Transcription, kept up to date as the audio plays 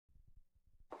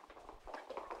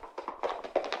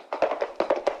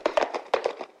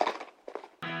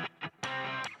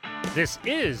This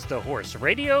is the Horse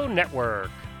Radio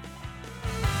Network.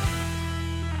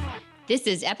 This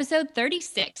is episode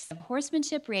 36 of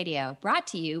Horsemanship Radio, brought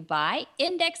to you by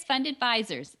Index Fund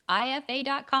Advisors,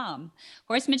 IFA.com.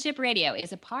 Horsemanship Radio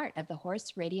is a part of the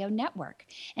Horse Radio Network.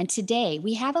 And today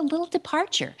we have a little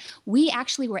departure. We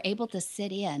actually were able to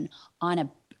sit in on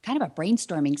a kind of a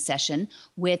brainstorming session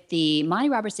with the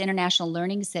Monty Roberts International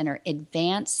Learning Center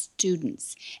advanced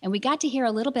students. And we got to hear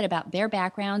a little bit about their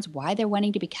backgrounds, why they're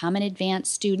wanting to become an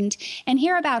advanced student, and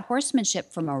hear about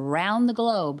horsemanship from around the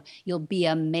globe. You'll be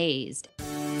amazed.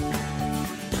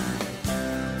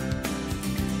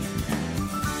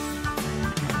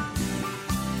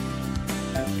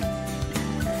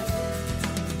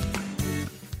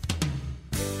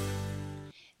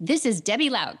 This is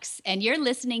Debbie Laux, and you're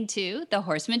listening to the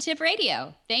Horsemanship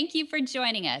Radio. Thank you for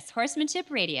joining us. Horsemanship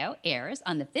Radio airs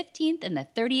on the 15th and the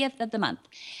 30th of the month.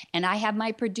 And I have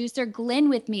my producer, Glenn,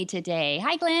 with me today.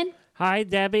 Hi, Glenn. Hi,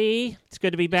 Debbie. It's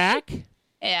good to be back.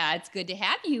 Yeah, it's good to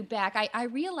have you back. I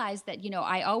realize that,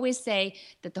 I always say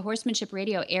that the Horsemanship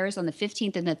Radio airs on the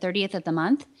 15th and the 30th of the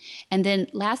month. And then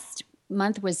last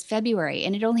month was February,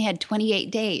 and it only had 28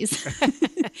 days.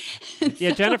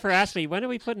 Yeah, Jennifer asked me, when are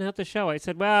we putting out the show? I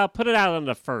said, well, put it out on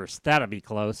the 1st. That'll be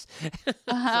close.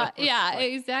 Yeah,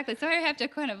 exactly. So I have to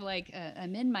kind of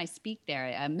amend my speak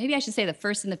there. Maybe I should say the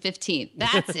 1st and the 15th.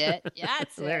 That's it.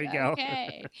 That's it. There you go.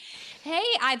 Okay. Hey,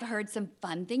 I've heard some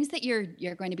fun things that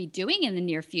you're going to be doing in the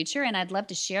near future, and I'd love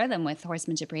to share them with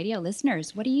Horsemanship Radio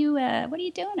listeners. What are you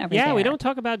doing over there? Yeah, we don't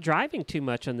talk about driving too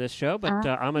much on this show, but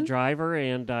I'm a driver,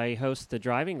 and I host the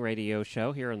driving radio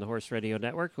show here on the Horse Radio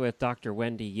Network with Dr.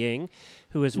 Wendy Ying,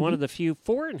 who is one of the few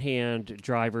four-in-hand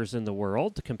drivers in the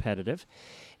world, competitive.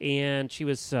 And she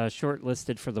was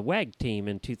shortlisted for the WEG team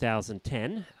in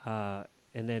 2010. And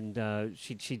then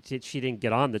she didn't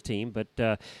get on the team, but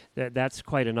that's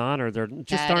quite an honor. There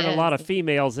just aren't a lot of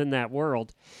females in that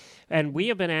world. And we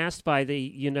have been asked by the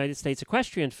United States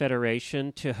Equestrian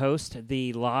Federation to host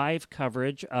the live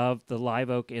coverage of the Live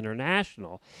Oak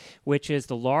International, which is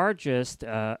the largest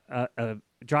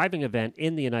driving event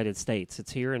in the United States.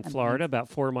 It's here in Florida, about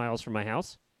 4 miles from my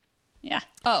house. Yeah.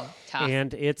 Oh, tough.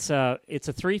 And it's a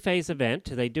 3-phase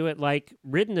event. They do it like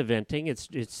ridden eventing.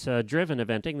 It's driven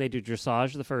eventing. They do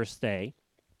dressage the first day.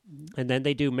 And then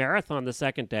they do marathon the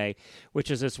second day,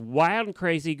 which is this wild and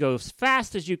crazy, go as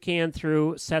fast as you can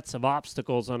through sets of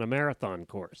obstacles on a marathon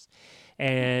course.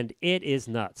 And it is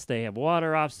nuts. They have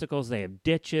water obstacles, they have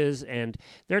ditches, and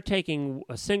they're taking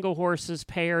single horses,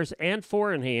 pairs, and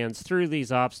four-in-hands through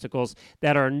these obstacles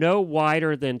that are no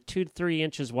wider than 2 to 3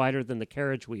 inches wider than the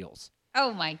carriage wheels.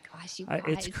 Oh, my gosh, you guys.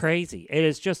 It's crazy. It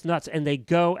is just nuts. And they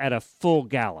go at a full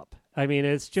gallop. I mean,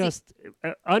 it's just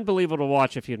unbelievable to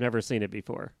watch if you've never seen it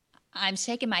before. I'm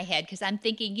shaking my head because I'm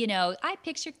thinking, I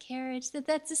picture carriage,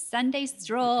 that's a Sunday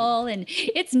stroll, and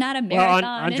it's not a marathon.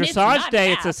 Well, on dressage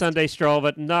day, it's a Sunday stroll,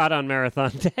 but not on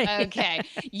marathon day. Okay.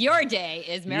 Your day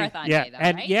is marathon day, though,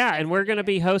 right? Yeah, and we're going to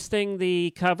be hosting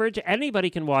the coverage. Anybody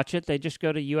can watch it. They just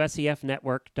go to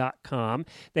usefnetwork.com.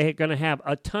 They're going to have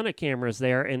a ton of cameras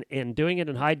there, and doing it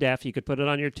in high def. You could put it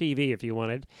on your TV if you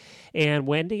wanted. And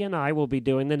Wendy and I will be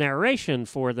doing the narration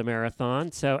for the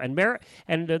marathon. So, and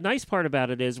the nice part about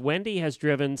it is Wendy has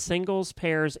driven singles,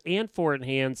 pairs, and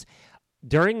four-in-hands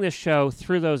during this show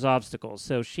through those obstacles.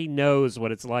 So she knows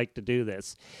what it's like to do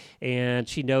this. And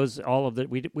she knows all of the,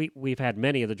 we've had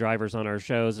many of the drivers on our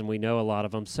shows, and we know a lot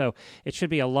of them. So it should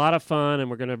be a lot of fun, and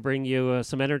we're going to bring you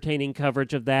some entertaining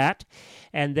coverage of that.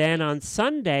 And then on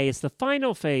Sunday is the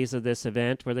final phase of this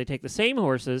event, where they take the same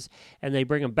horses and they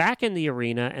bring them back in the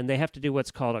arena, and they have to do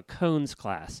what's called a cones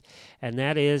class. And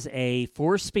that is a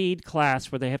 4-speed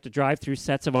class where they have to drive through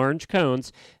sets of orange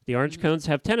cones. The orange cones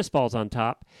have tennis balls on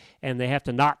top, and they have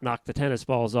to not knock the tennis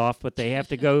balls off, but they have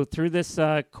to go through this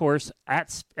course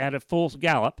at a full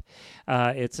gallop.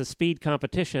 It's a speed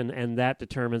competition, and that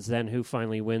determines then who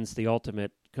finally wins the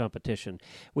ultimate competition.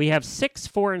 We have 6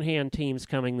 four-in-hand teams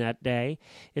coming that day.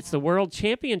 It's the World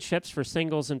Championships for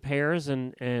singles and pairs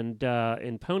and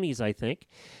in ponies, I think.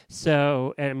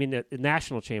 So, the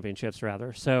national championships,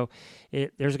 rather. So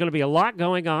there's going to be a lot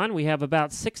going on. We have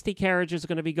about 60 carriages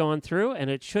going to be going through, and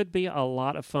it should be a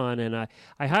lot of fun. And I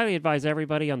highly advise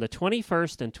everybody on the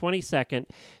 21st and 22nd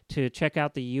to check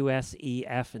out the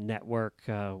USEF network.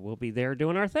 We'll be there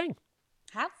doing our thing.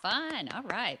 Have fun. All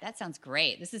right. That sounds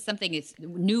great. This is something that's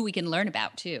new we can learn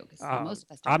about, too. Most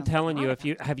of us don't I'm telling you,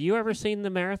 have you ever seen the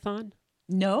marathon?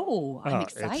 No, I'm Oh,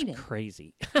 excited. it's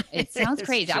crazy. It sounds It's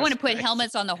crazy. I want to just put crazy.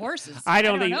 helmets on the horses. I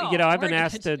don't know. you know, I've We're been gonna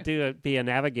asked to be a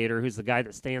navigator who's the guy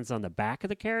that stands on the back of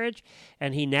the carriage,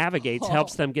 and he navigates,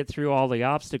 helps them get through all the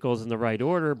obstacles in the right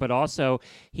order, but also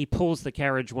he pulls the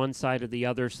carriage one side or the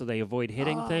other so they avoid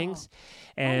hitting things.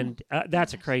 And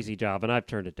that's a crazy job, and I've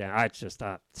turned it down. It's just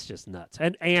nuts.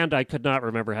 And I could not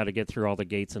remember how to get through all the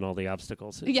gates and all the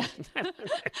obstacles. Yeah. You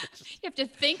have to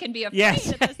think and be afraid.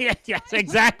 Yes, yes,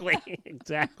 exactly,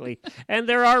 exactly. And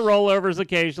there are rollovers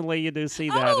occasionally. You do see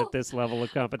that at this level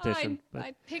of competition.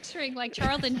 I'm picturing like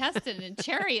Charlton Heston and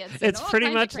Chariots. And It's all pretty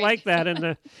kinds of much crazy- like that in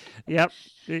the, yep.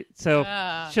 So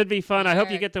should be fun. I hope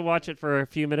you alright. get to watch it for a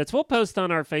few minutes. We'll post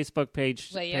on our Facebook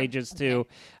Will you? pages too,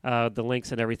 the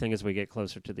links and everything as we get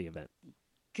closer to the event.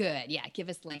 Good. Yeah. Give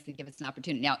us links and give us an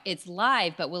opportunity. Now, it's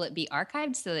live, but will it be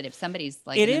archived so that if somebody's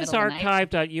like It in the is middle of the night-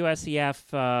 archived at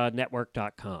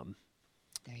usefnetwork.com.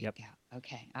 There you go.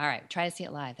 Okay. All right. Try to see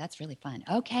it live. That's really fun.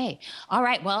 Okay. All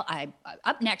right. Well,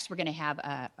 up next, we're going to have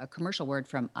a commercial word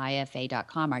from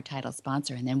IFA.com, our title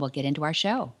sponsor, and then we'll get into our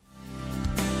show.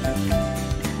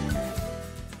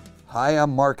 Hi,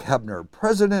 I'm Mark Hebner,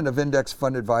 President of Index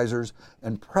Fund Advisors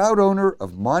and proud owner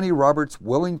of Monty Roberts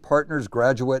Willing Partners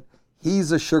graduate,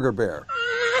 He's a Sugar Bear.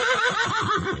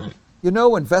 You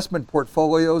know, investment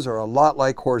portfolios are a lot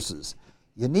like horses.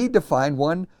 You need to find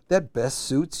one that best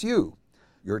suits you,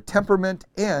 your temperament,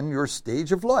 and your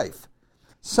stage of life.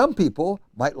 Some people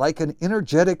might like an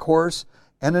energetic horse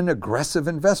and an aggressive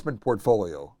investment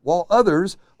portfolio, while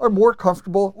others are more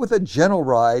comfortable with a gentle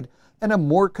ride and a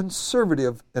more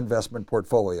conservative investment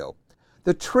portfolio.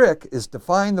 The trick is to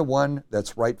find the one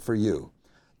that's right for you.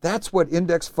 That's what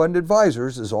Index Fund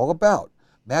Advisors is all about,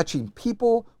 matching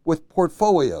people with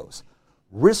portfolios,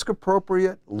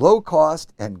 risk-appropriate,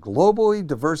 low-cost, and globally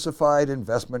diversified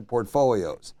investment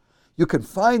portfolios. You can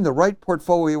find the right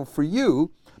portfolio for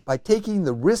you by taking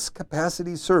the Risk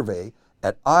Capacity Survey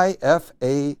at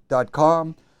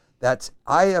IFA.com. That's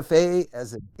IFA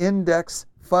as in Index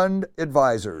Fund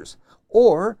Advisors.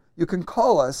 Or you can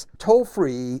call us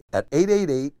toll-free at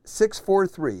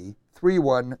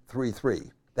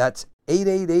 888-643-3133. That's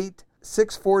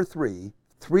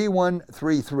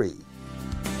 888-643-3133.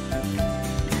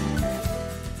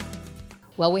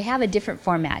 Well, we have a different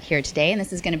format here today, and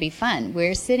this is going to be fun.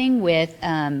 We're sitting with,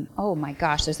 oh my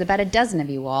gosh, there's about a dozen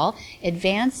of you all,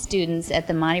 advanced students at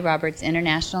the Monty Roberts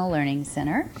International Learning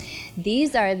Center.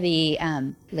 These are the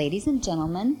ladies and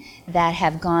gentlemen that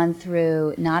have gone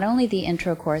through not only the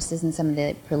intro courses and some of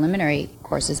the preliminary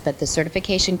courses, but the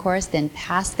certification course, then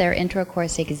passed their intro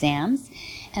course exams.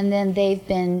 And then they've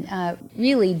been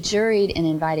really juried and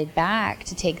invited back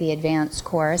to take the advanced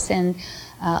course, and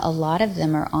a lot of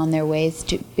them are on their ways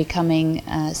to becoming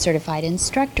certified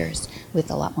instructors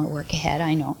with a lot more work ahead,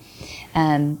 I know.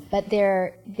 But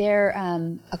they're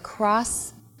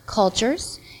across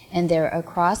cultures, and they're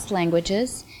across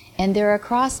languages, and they're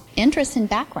across interests and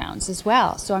backgrounds as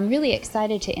well. So I'm really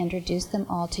excited to introduce them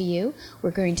all to you.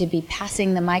 We're going to be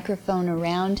passing the microphone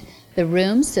around the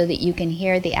room so that you can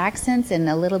hear the accents and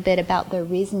a little bit about their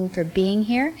reason for being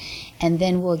here. And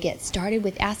then we'll get started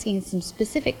with asking some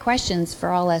specific questions for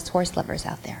all us horse lovers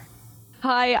out there.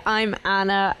 Hi, I'm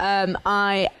Anna.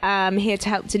 I am here to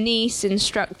help Denise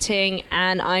instructing,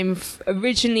 and I'm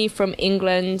originally from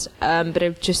England, but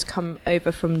I've just come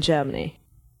over from Germany.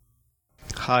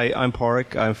 Hi, I'm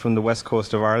Porrick. I'm from the west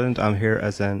coast of Ireland. I'm here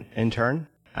as an intern.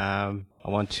 I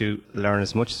want to learn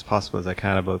as much as possible as I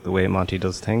can about the way Monty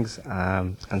does things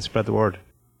and spread the word.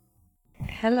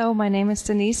 Hello, my name is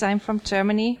Denise. I'm from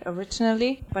Germany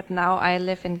originally, but now I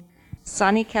live in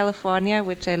sunny California,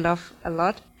 which I love a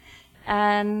lot.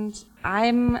 And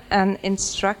I'm an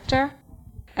instructor,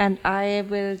 and I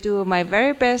will do my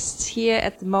very best here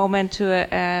at the moment to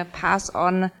pass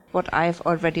on what I've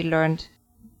already learned.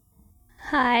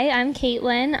 Hi, I'm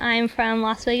Caitlin. I'm from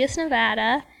Las Vegas,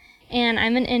 Nevada, and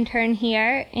I'm an intern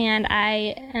here, and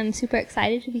I am super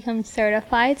excited to become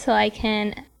certified so I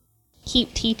can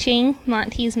keep teaching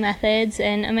Monty's methods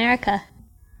in America.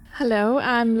 Hello,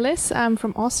 I'm Liz. I'm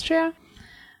from Austria.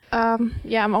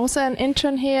 I'm also an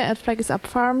intern here at Flag is Up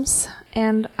Farms,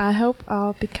 and I hope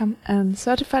I'll become a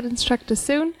certified instructor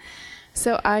soon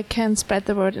so I can spread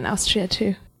the word in Austria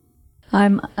too.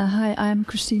 Hi, I'm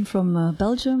Christine from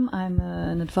Belgium. I'm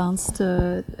an advanced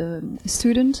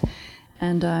student,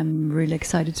 and I'm really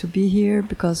excited to be here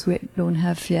because we don't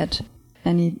have yet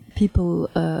any people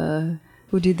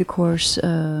who did the course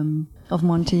of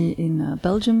Monty in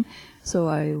Belgium, so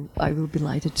I will be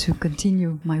delighted to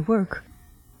continue my work.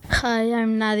 Hi,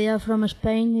 I'm Nadia from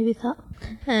Spain, Ibiza.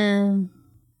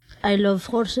 I love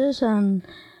horses, and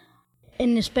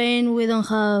in Spain we don't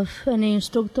have any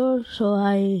instructor, so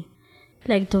I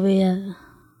like to be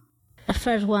a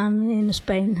first one in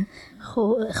Spain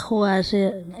who has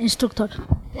an instructor.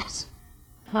 Yes.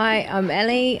 Hi, I'm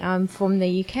Ellie. I'm from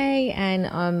the UK and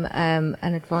I'm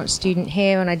an advanced student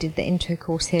here, and I did the intro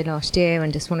course here last year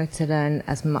and just wanted to learn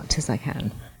as much as I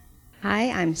can.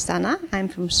 Hi, I'm Sanna. I'm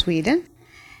from Sweden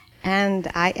and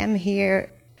I am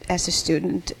here as a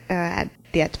student at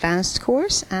the advanced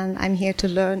course, and I'm here to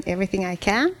learn everything I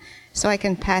can so I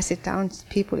can pass it down to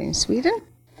people in Sweden,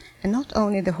 and not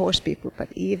only the horse people but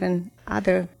even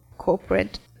other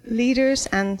corporate leaders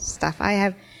and stuff. I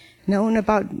have known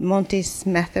about Monty's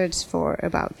methods for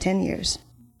about 10 years.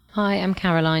 Hi, I'm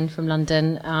Caroline from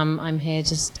London. I'm here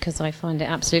just because I find it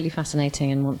absolutely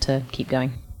fascinating and want to keep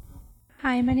going.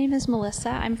 Hi, my name is Melissa.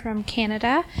 I'm from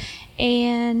Canada,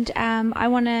 and I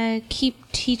want to keep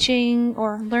teaching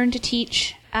or learn to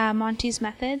teach Monty's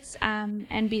methods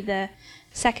and be the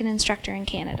second instructor in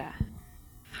Canada.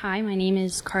 Hi, my name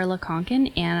is Carla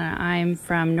Conkin, and I'm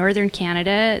from Northern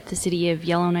Canada, the city of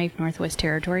Yellowknife, Northwest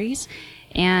Territories.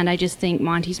 And I just think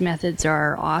Monty's methods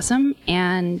are awesome,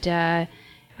 and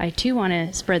I too want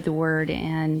to spread the word,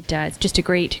 and it's just a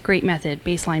great method,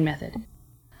 baseline method.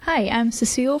 Hi, I'm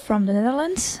Cecile from the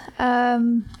Netherlands.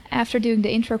 After doing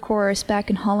the intro course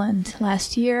back in Holland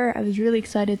last year, I was really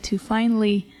excited to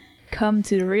finally come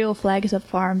to the real Flaggers Up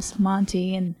Farms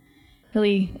Monty and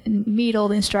really meet all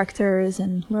the instructors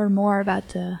and learn more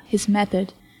about his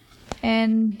method.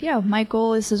 And yeah, my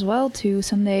goal is as well to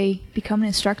someday become an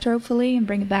instructor, hopefully, and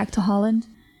bring it back to Holland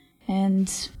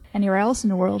and anywhere else in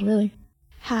the world, really.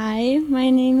 Hi, my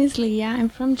name is Leah. I'm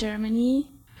from Germany.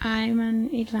 I'm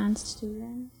an advanced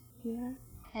student here.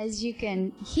 As you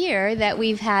can hear, that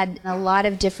we've had a lot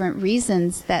of different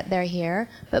reasons that they're here,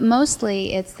 but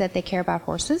mostly it's that they care about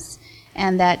horses,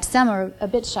 and that some are a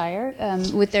bit shyer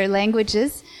with their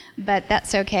languages, but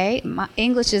that's okay.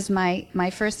 English is my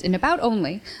first and about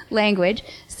only language,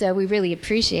 so we really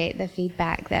appreciate the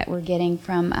feedback that we're getting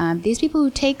from these people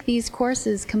who take these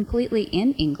courses completely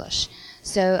in English.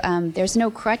 So there's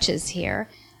no crutches here,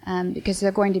 because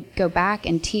they're going to go back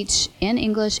and teach in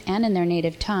English and in their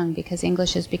native tongue, because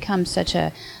English has become such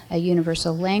a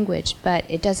universal language. But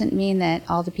it doesn't mean that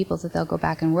all the people that they'll go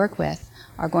back and work with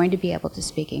are going to be able to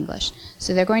speak English.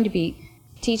 So they're going to be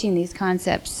teaching these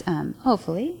concepts,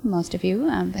 hopefully, most of you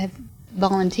have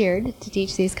volunteered to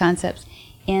teach these concepts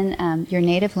in your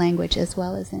native language as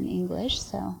well as in English,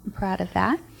 so I'm proud of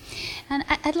that. And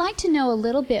I'd like to know a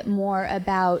little bit more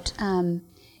about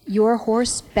your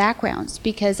horse backgrounds,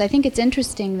 because I think it's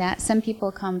interesting that some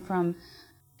people come from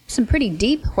some pretty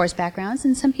deep horse backgrounds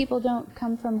and some people don't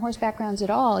come from horse backgrounds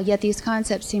at all, yet these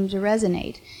concepts seem to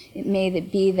resonate. It may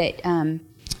be that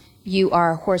you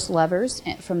are horse lovers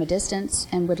from a distance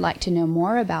and would like to know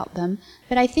more about them,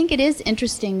 but I think it is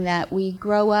interesting that we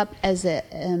grow up as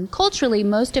culturally,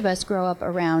 most of us grow up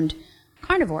around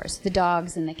carnivores, the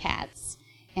dogs and the cats,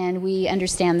 and we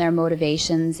understand their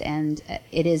motivations, and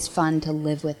it is fun to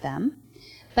live with them.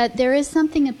 But there is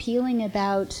something appealing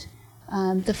about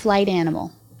the flight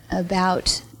animal,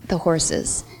 about the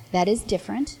horses. That is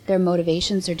different. Their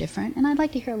motivations are different, and I'd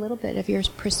like to hear a little bit of your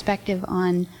perspective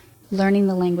on learning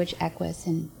the language Equus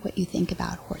and what you think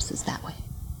about horses that way.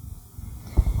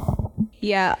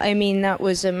 Yeah, I mean, that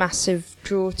was a massive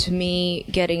draw to me,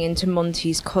 getting into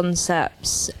Monty's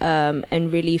concepts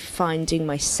and really finding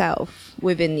myself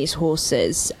within these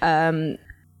horses. My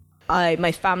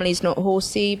family's not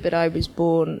horsey, but I was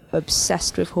born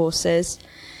obsessed with horses.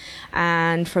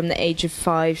 And from the age of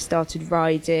 5 started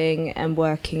riding and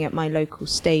working at my local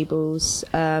stables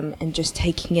and just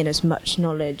taking in as much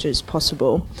knowledge as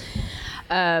possible.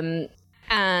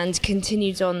 And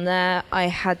continued on there. I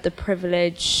had the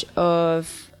privilege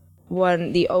of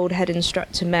the old head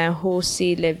instructor, Mare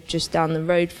Horsey, lived just down the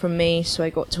road from me, so I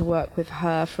got to work with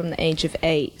her from the age of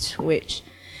 8, which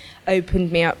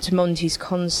opened me up to Monty's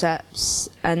concepts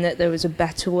and that there was a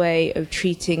better way of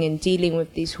treating and dealing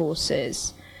with these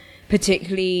horses,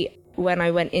 particularly when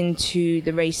I went into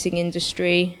the racing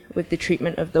industry with the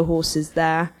treatment of the horses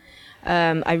there.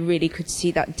 I really could see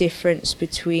that difference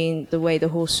between the way the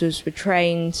horses were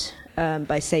trained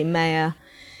by, say, Maya,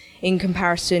 in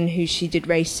comparison who she did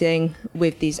racing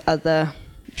with these other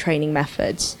training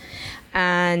methods.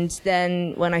 And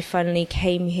then when I finally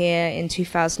came here in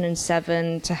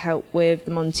 2007 to help with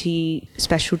the Monty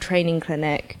Special Training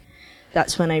Clinic,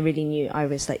 that's when I really knew I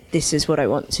was like, this is what I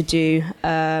want to do.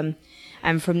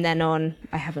 And from then on,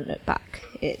 I haven't looked back.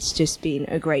 It's just been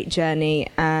a great journey,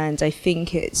 and I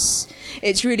think it's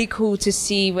really cool to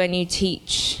see when you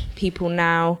teach people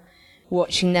now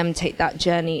watching them take that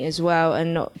journey as well,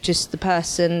 and not just the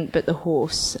person but the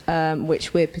horse,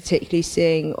 which we're particularly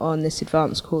seeing on this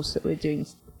advanced course that we're doing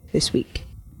this week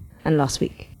and last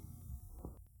week.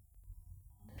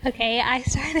 Okay, I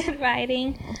started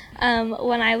riding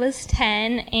when I was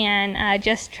 10, and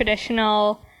just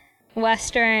traditional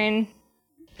Western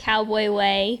cowboy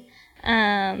way.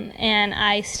 And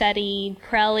I studied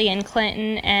Pirelli and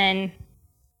Clinton and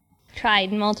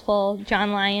tried multiple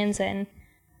John Lyons and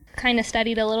kind of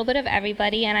studied a little bit of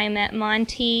everybody. And I met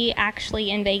Monty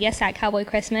actually in Vegas at Cowboy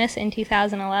Christmas in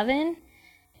 2011.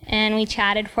 And we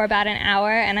chatted for about an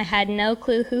hour, and I had no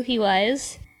clue who he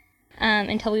was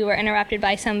until we were interrupted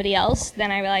by somebody else.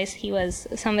 Then I realized he was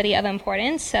somebody of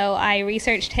importance. So I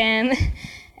researched him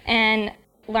and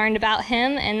learned about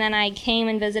him, and then I came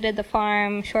and visited the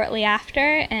farm shortly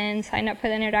after and signed up for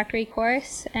the introductory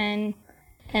course, and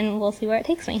we'll see where it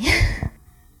takes me.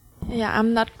 Yeah,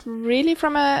 I'm not really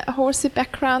from a horsey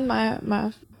background.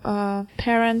 My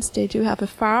parents, they do have a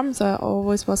farm, so I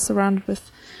always was surrounded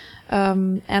with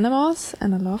animals,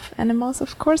 and I love animals,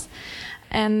 of course.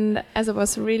 And as it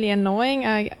was really annoying,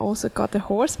 I also got a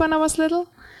horse when I was little.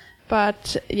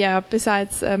 But yeah,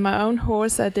 besides my own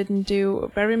horse, I didn't do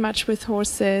very much with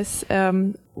horses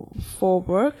for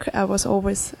work. I was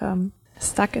always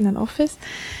stuck in an office.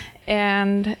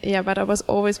 And yeah, but I was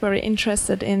always very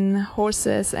interested in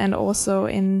horses, and also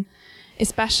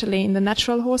especially in the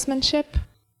natural horsemanship.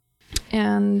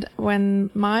 And when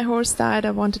my horse died,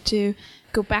 I wanted to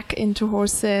go back into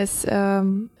horses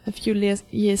a few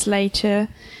years later.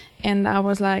 And I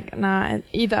was like, nah,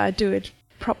 either I do it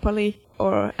properly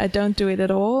or I don't do it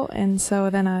at all. And so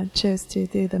then I chose to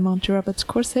do the Monty Roberts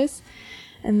courses.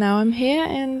 And now I'm here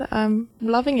and I'm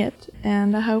loving it.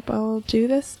 And I hope I'll do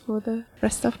this for the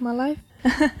rest of my life.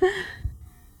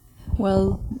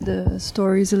 Well, the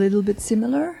story is a little bit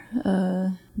similar.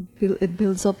 It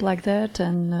builds up like that.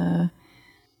 And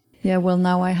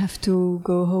now I have to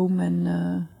go home,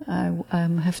 and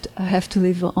I have to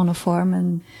live on a farm,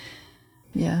 and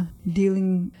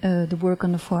dealing the work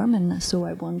on the farm, and so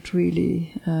I want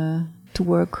really to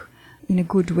work in a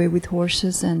good way with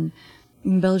horses. And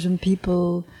in Belgium,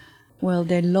 people, well,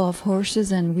 they love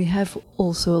horses, and we have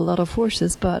also a lot of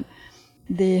horses, but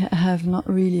they have not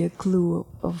really a clue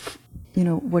of,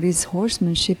 what is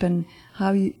horsemanship and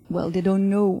how they don't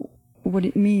know what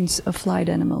it means, a flight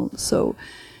animal. So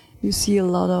you see a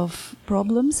lot of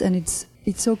problems, and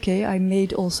it's okay. I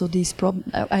made also these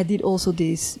I did also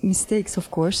these mistakes,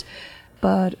 of course,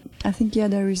 but I think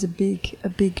there is a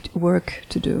big work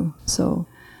to do. So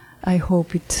I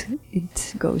hope it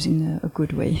goes in a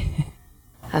good way.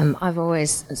 I've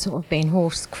always sort of been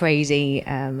horse crazy.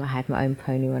 I had my own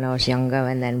pony when I was younger,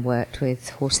 and then worked with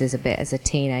horses a bit as a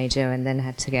teenager, and then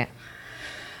had to get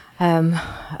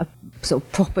a sort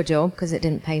of proper job because it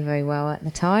didn't pay very well at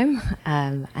the time.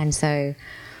 And so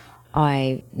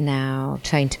I now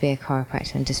train to be a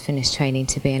chiropractor, and just finished training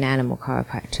to be an animal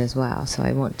chiropractor as well. So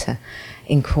I want to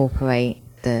incorporate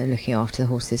the looking after the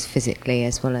horses physically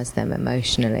as well as them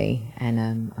emotionally.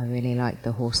 And I really like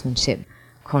the horsemanship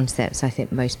concepts. I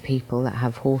think most people that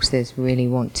have horses really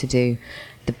want to do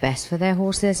the best for their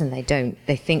horses, and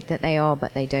they think that they are,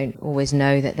 but they don't always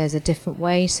know that there's a different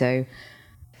way. So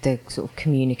the sort of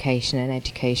communication and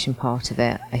education part of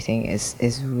it, I think,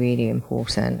 is really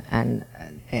important, and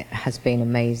it has been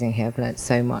amazing here. I've learnt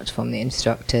so much from the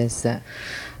instructors that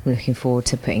I'm looking forward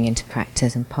to putting into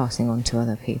practice and passing on to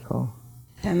other people.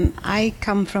 I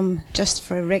come from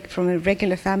a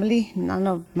regular family. None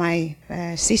of my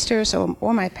sisters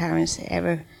or my parents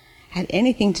ever had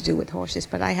anything to do with horses,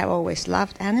 but I have always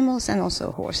loved animals and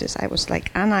also horses. I was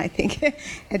like Anna, I think,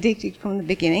 addicted from the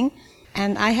beginning.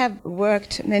 And I have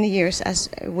worked many years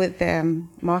with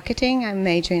marketing. I'm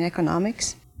majoring in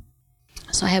economics.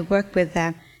 So I have worked with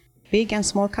big and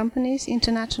small companies,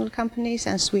 international companies,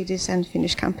 and Swedish and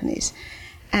Finnish companies.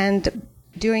 And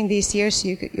during these years,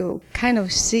 you kind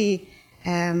of see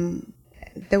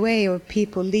the way of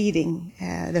people leading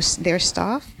their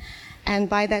staff. And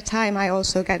by that time, I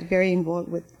also got very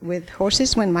involved with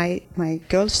horses. When my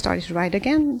girls started to ride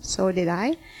again, so did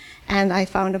I. And I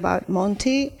found about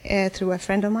Monty through a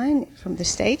friend of mine from the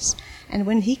States. And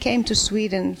when he came to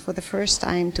Sweden for the first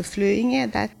time to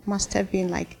Flyinge, that must have been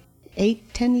like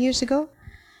 8-10 years ago,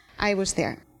 I was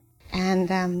there.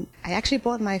 And I actually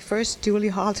bought my first dually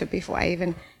halter before I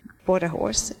even bought a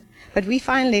horse. But we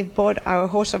finally bought our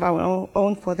horse of our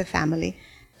own for the family,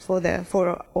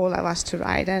 for all of us to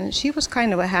ride. And she was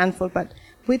kind of a handful, but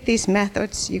with these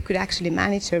methods, you could actually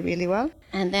manage her really well.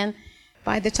 And then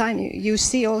by the time you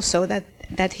see also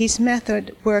that his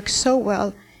method works so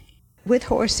well with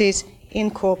horses in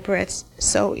corporates,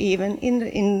 so even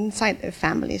inside the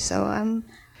family. So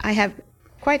I have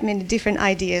quite many different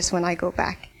ideas when I go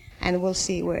back, and we'll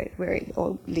see where it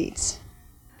all leads.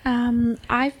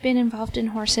 I've been involved in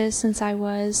horses since I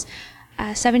was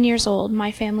 7 years old.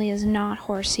 My family is not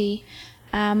horsey.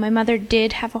 My mother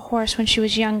did have a horse when she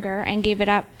was younger and gave it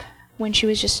up when she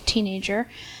was just a teenager.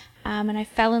 And I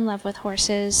fell in love with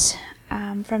horses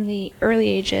from the early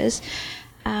ages.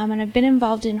 And I've been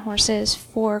involved in horses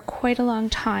for quite a long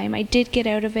time. I did get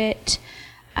out of it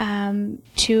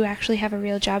to actually have a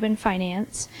real job in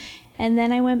finance. And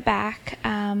then I went back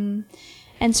and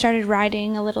started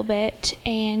riding a little bit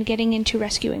and getting into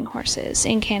rescuing horses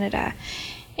in Canada.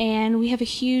 And we have a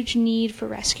huge need for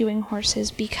rescuing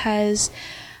horses because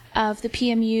of the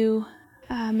PMU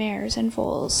mares and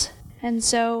foals. And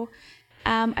so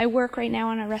I work right now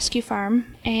on a rescue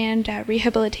farm and a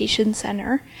rehabilitation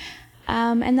center.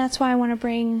 And that's why I want to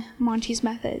bring Monty's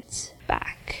methods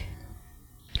back.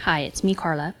 Hi, it's me,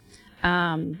 Carla.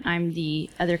 I'm the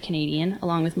other Canadian,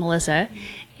 along with Melissa.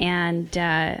 And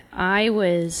I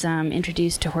was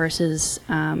introduced to horses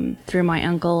through my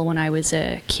uncle when I was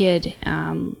a kid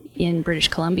in British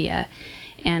Columbia.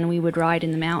 And we would ride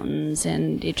in the mountains,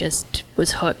 and it just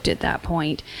was hooked at that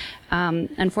point.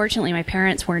 Unfortunately, my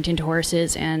parents weren't into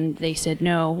horses, and they said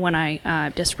no when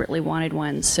I desperately wanted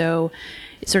one. So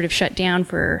it sort of shut down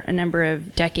for a number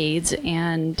of decades,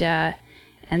 and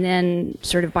then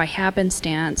sort of by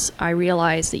happenstance, I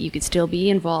realized that you could still be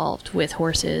involved with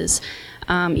horses,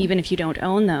 even if you don't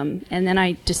own them. And then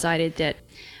I decided that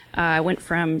I went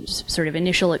from sort of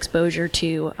initial exposure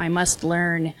to I must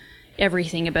learn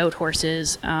everything about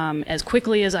horses as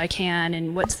quickly as I can,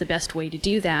 and what's the best way to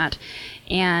do that.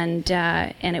 And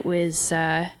it was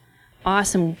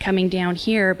awesome coming down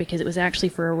here because it was actually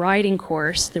for a riding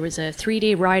course. There was a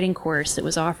 3-day riding course that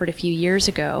was offered a few years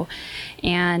ago,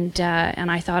 and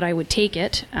I thought I would take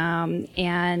it.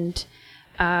 And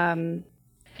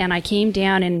I came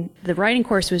down, and the riding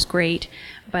course was great,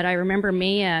 but I remember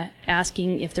Maya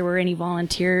asking if there were any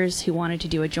volunteers who wanted to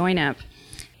do a join-up.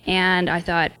 And I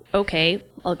thought, okay,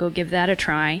 I'll go give that a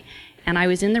try. And I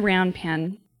was in the round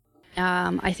pen,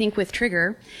 I think with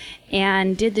Trigger,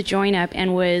 and did the join-up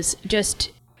and was just,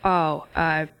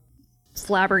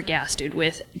 flabbergasted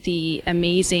with the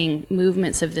amazing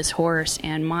movements of this horse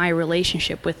and my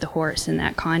relationship with the horse in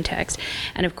that context.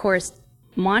 And of course,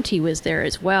 Monty was there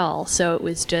as well, so it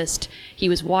was just, he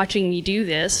was watching me do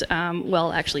this.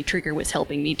 Well, actually, Trigger was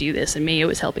helping me do this, and Maya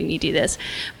was helping me do this.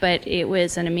 But it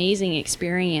was an amazing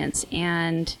experience,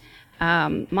 and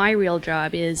my real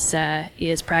job is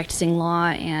practicing law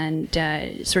and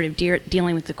sort of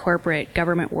dealing with the corporate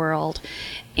government world.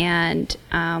 And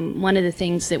one of the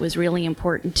things that was really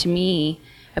important to me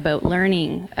about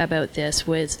learning about this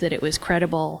was that it was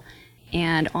credible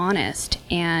and honest,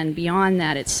 and beyond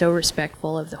that, it's so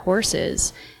respectful of the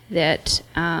horses that,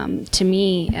 to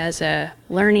me, as a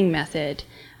learning method,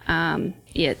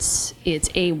 it's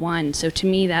A1. So to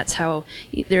me, that's how,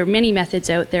 there are many methods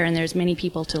out there, and there's many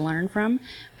people to learn from,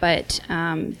 but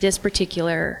this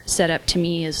particular setup to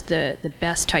me is the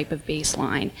best type of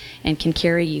baseline and can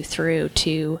carry you through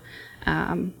to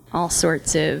all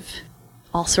sorts of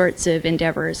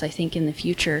endeavors, I think, in the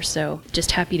future. So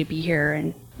just happy to be here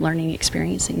and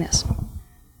experiencing this.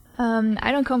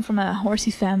 I don't come from a horsey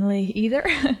family either.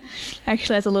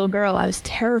 Actually, as a little girl, I was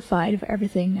terrified of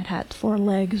everything that had 4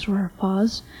 legs or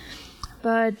paws.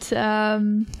 But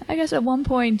I guess at one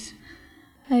point,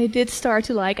 I did start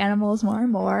to like animals more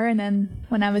and more. And then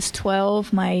when I was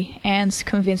 12, my aunts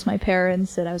convinced my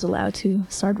parents that I was allowed to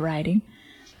start riding.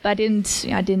 But I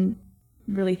didn't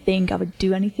really think I would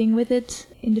do anything with it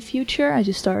in the future. I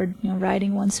just started,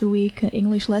 riding once a week, an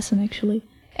English lesson actually.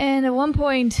 And at one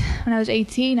point, when I was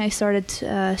 18, I started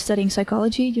studying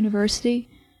psychology at university.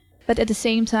 But at the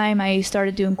same time, I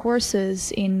started doing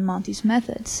courses in Monty's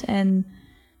methods. And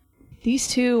these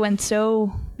two went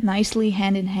so nicely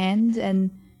hand in hand. And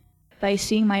by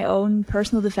seeing my own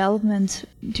personal development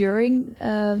during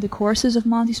the courses of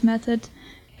Monty's method,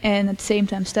 and at the same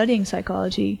time studying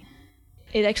psychology,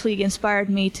 it actually inspired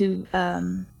me to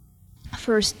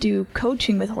first do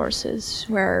coaching with horses,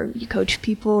 where you coach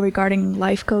people regarding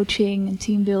life coaching and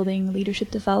team building, leadership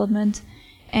development,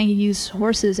 and you use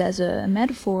horses as a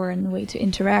metaphor and a way to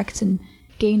interact and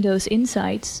gain those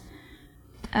insights.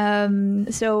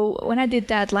 So when I did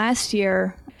that last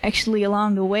year, actually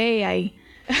along the way, I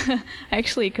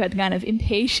actually got kind of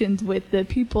impatient with the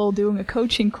people doing a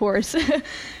coaching course,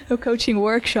 a coaching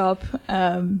workshop.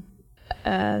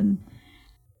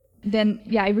 Then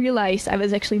I realized I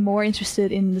was actually more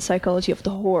interested in the psychology of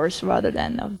the horse rather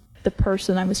than of the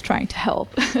person I was trying to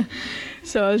help.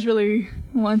 So I was really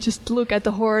want to just look at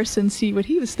the horse and see what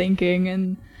he was thinking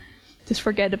and just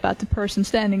forget about the person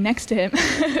standing next to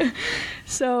him.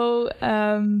 So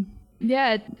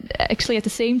yeah, actually at the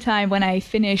same time when I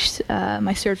finished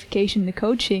my certification in the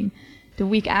coaching, the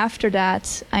week after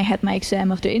that I had my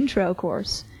exam of the intro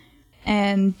course.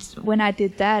 And when I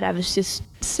did that, I was just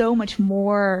so much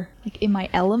more like in my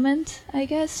element, I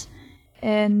guess,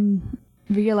 and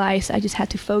realized I just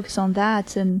had to focus on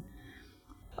that. And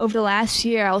over the last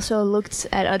year, I also looked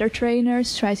at other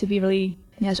trainers, tried to be really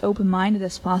as open-minded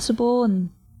as possible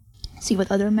and see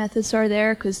what other methods are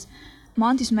there, because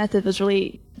Monty's method was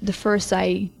really the first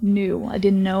I knew. I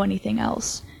didn't know anything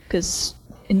else, because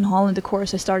in Holland, the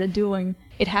course I started doing,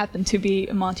 it happened to be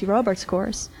a Monty Roberts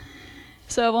course.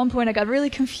 So at one point I got really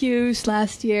confused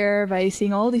last year by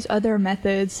seeing all these other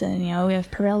methods, and you know, we have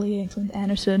Pirelli and Clint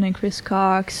Anderson and Chris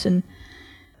Cox,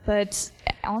 but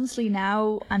honestly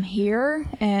now I'm here,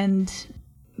 and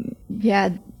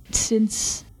yeah,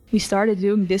 since we started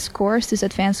doing this course, this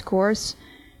advanced course,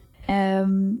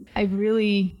 I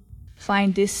really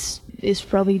find this is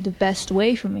probably the best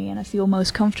way for me, and I feel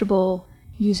most comfortable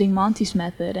using Monty's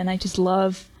method, and I just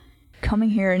love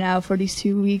coming here now for these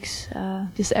 2 weeks,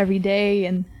 just every day,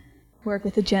 and work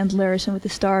with the gentlers and with the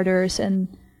starters, and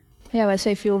yeah, I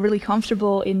say feel really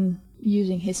comfortable in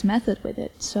using his method with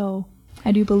it. So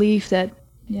I do believe that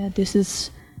this is,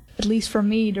 at least for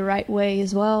me, the right way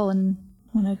as well, and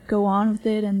want to go on with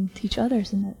it and teach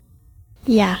others in it.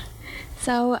 Yeah,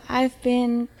 so I've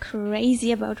been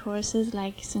crazy about horses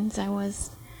like since I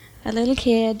was a little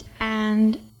kid,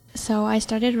 and so I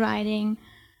started riding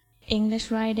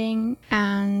English riding,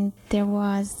 and there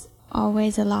was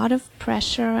always a lot of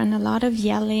pressure and a lot of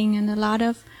yelling and a lot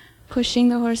of pushing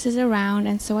the horses around,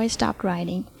 and so I stopped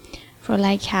riding for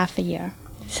like half a year.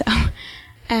 So,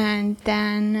 and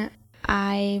then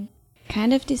I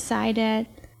kind of decided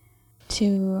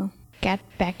to get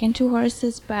back into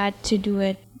horses, but to do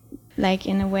it like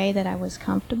in a way that I was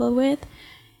comfortable with.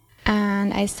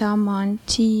 And I saw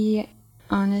Monty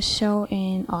on a show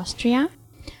in Austria.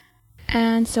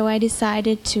 And so I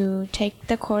decided to take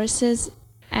the courses,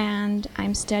 and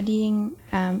I'm studying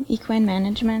equine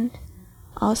management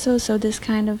also, so this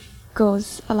kind of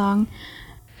goes along.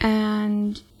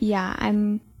 And yeah,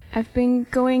 I've been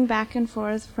going back and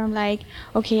forth from like,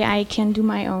 okay, I can do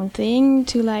my own thing,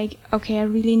 to like, okay, I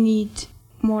really need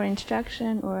more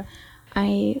instruction, or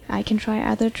I can try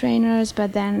other trainers,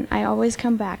 but then I always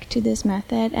come back to this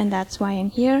method, and that's why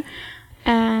I'm here.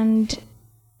 And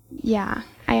yeah,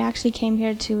 I actually came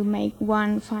here to make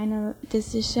one final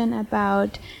decision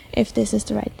about if this is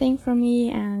the right thing for me,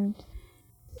 and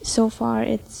so far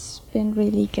it's been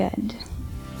really good.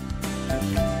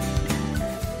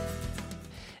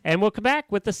 And we'll come back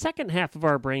with the second half of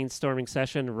our brainstorming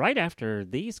session right after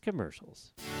these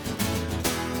commercials.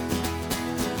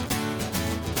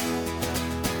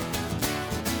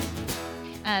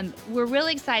 We're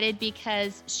really excited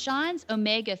because Sean's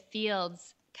Omega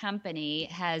Fields company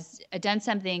has done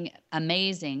something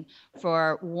amazing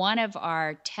for one of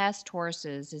our test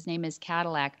horses. His name is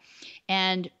Cadillac.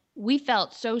 And we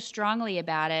felt so strongly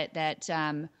about it that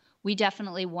we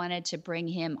definitely wanted to bring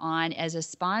him on as a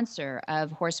sponsor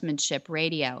of Horsemanship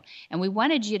Radio. And we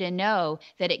wanted you to know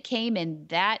that it came in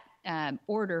that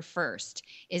order first,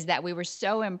 is that we were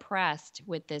so impressed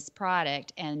with this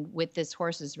product and with this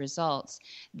horse's results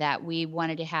that we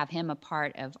wanted to have him a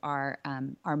part of our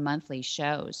monthly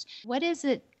shows. What is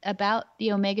it about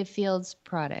the Omega Fields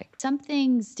product?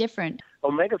 Something's different.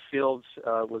 Omega Fields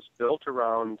was built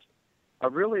around a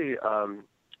really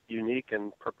unique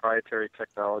and proprietary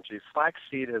technology.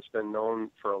 Flaxseed has been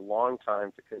known for a long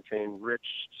time to contain rich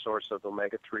source of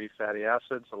omega-3 fatty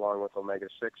acids, along with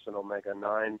omega-6 and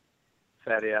omega-9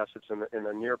 fatty acids in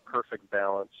a near perfect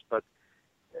balance. But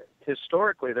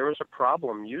historically, there was a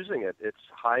problem using it. It's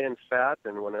high in fat,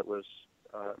 and when it was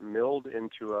milled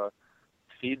into a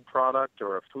feed product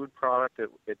or a food product,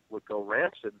 it would go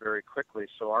rancid very quickly.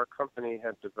 So our company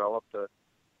had developed a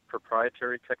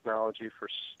proprietary technology for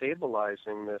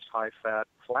stabilizing this high-fat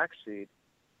flaxseed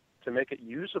to make it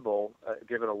usable,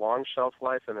 give it a long shelf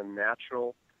life in a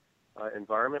natural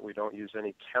environment. We don't use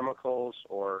any chemicals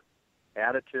or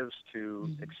additives to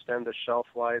extend the shelf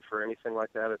life or anything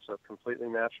like that. It's a completely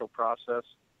natural process.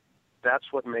 That's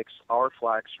what makes our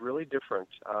flax really different.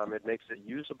 It makes it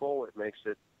usable. It makes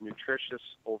it nutritious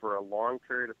over a long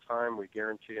period of time. We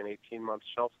guarantee an 18-month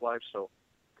shelf life, so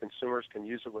consumers can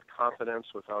use it with confidence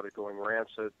without it going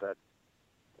rancid that,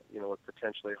 would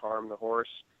potentially harm the horse.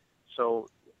 So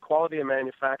quality of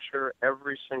manufacture.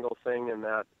 Every single thing in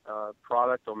that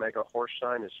product, Omega Horse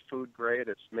Shine, is food grade.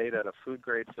 It's made at a food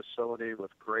grade facility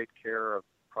with great care of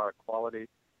product quality.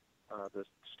 The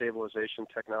stabilization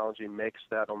technology makes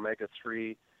that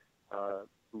omega-3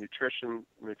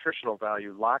 nutritional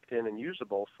value locked in and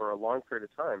usable for a long period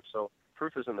of time. So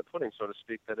proof is in the pudding, so to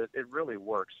speak, that it really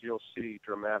works. You'll see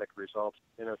dramatic results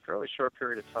in a fairly short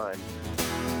period of time.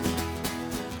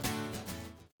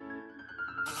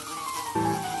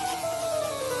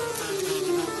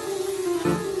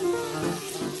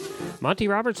 Monty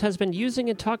Roberts has been using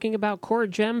and talking about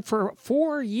CoraGem for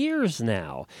 4 years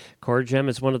now. CoraGem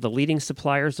is one of the leading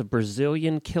suppliers of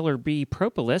Brazilian killer bee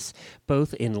propolis,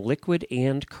 both in liquid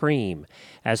and cream.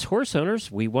 As horse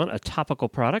owners, we want a topical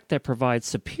product that provides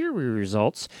superior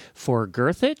results for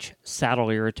girth itch, saddle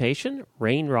irritation,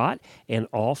 rein rot, and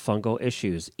all fungal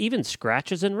issues, even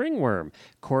scratches and ringworm.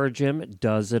 CoraGem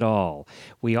does it all.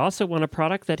 We also want a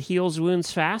product that heals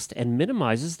wounds fast and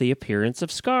minimizes the appearance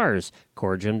of scars.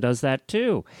 CoraGem does that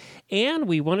too. And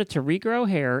we want it to regrow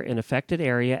hair in affected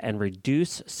area and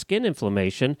reduce skin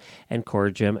inflammation, and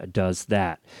CoraGem does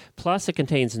that. Plus, it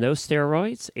contains no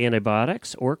steroids,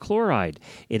 antibiotics, or chloride.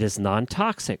 It is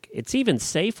non-toxic. It's even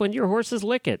safe when your horses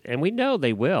lick it, and we know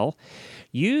they will.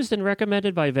 Used and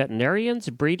recommended by veterinarians,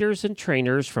 breeders, and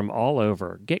trainers from all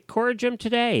over. Get CoraGem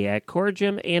today at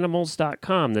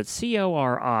CoraGemAnimals.com. That's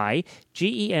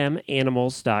CORIGEM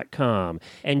Animals.com.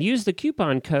 And use the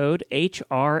coupon code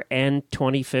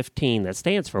HRN2015. That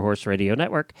stands for Horse Radio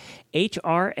Network.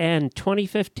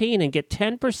 HRN2015, and get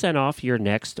 10% off your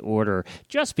next order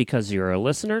just because you're a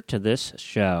listener to this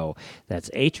show. That's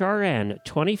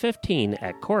HRN2015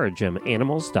 at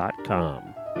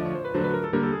CoraGemAnimals.com.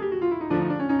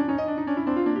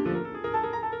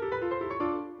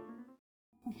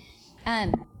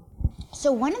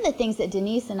 So one of the things that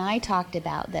Denise and I talked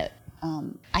about that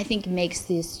I think makes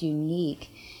this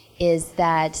unique is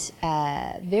that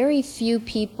very few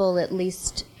people, at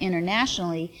least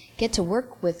internationally, get to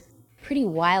work with pretty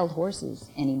wild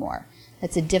horses anymore.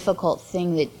 That's a difficult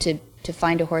thing to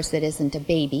find a horse that isn't a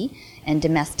baby and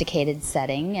domesticated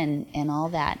setting and all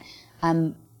that.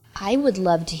 I would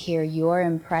love to hear your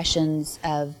impressions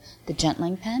of the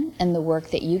gentling pen and the work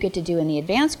that you get to do in the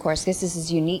advanced course. This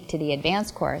is unique to the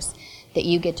advanced course, that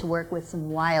you get to work with some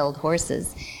wild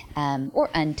horses, or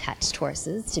untouched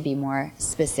horses, to be more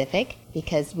specific,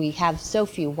 because we have so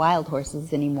few wild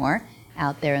horses anymore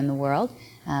out there in the world.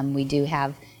 We do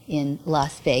have in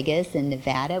Las Vegas and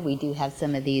Nevada, we do have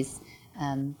some of these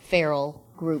feral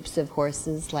groups of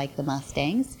horses like the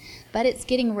Mustangs, but it's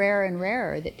getting rarer and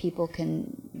rarer that people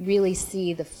can really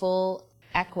see the full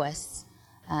equus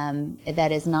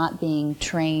that is not being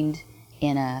trained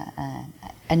in a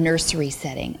nursery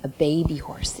setting, a baby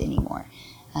horse anymore.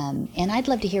 And I'd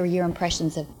love to hear your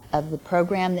impressions of the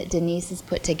program that Denise has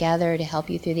put together to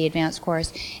help you through the advanced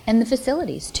course, and the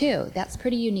facilities too. That's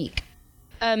pretty unique.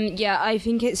 Yeah, I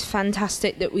think it's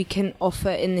fantastic that we can offer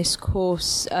in this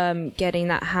course getting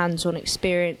that hands-on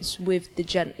experience with the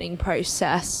gentling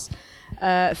process.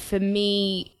 For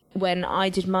me, when I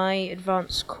did my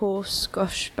advanced course,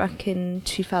 back in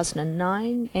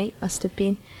 2009, must have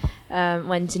been,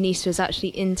 when Denise was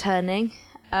actually interning.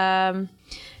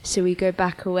 So we go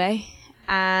back away.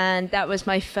 And that was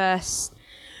my first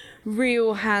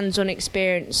real hands-on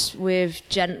experience with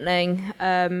gentling.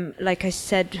 Like I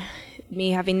said,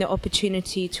 me having the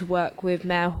opportunity to work with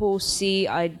Mare Horsey,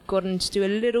 I'd gotten to do a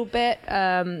little bit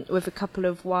with a couple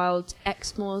of wild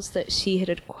Exmoors that she had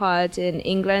acquired in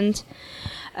England,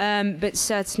 but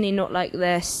certainly not like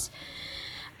this.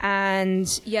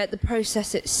 And yeah, the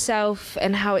process itself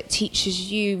and how it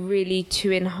teaches you really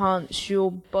to enhance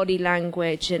your body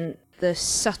language and the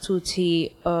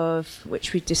subtlety of,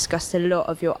 which we discussed a lot,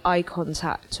 of your eye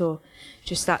contact, or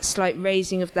just that slight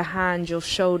raising of the hand, your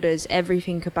shoulders,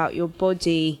 everything about your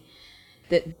body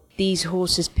that these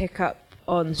horses pick up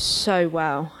on so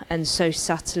well and so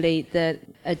subtly that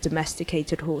a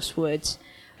domesticated horse would.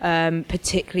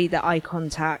 Particularly the eye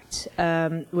contact,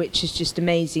 which is just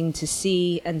amazing to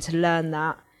see and to learn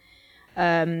that.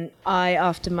 I,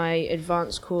 after my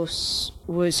advanced course,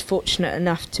 was fortunate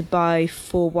enough to buy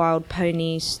 4 wild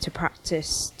ponies to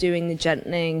practice doing the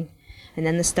gentling and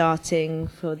then the starting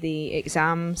for the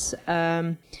exams.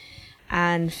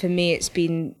 And for me, it's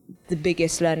been the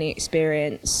biggest learning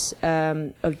experience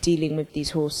of dealing with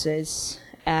these horses.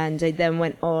 And I then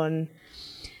went on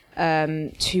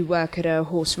to work at a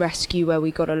horse rescue where we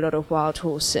got a lot of wild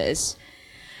horses.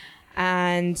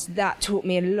 And that taught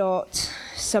me a lot,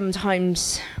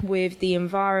 sometimes with the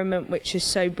environment, which is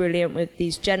so brilliant with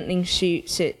these gentling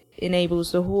chutes. It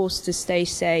enables the horse to stay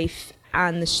safe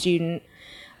and the student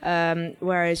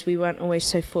whereas we weren't always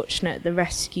so fortunate at the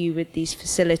rescue with these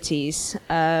facilities.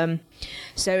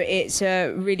 So it's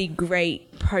a really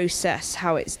great process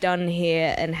how it's done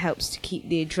here, and helps to keep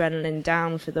the adrenaline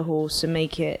down for the horse and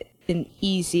make it an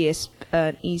easy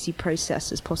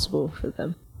process as possible for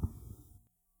them.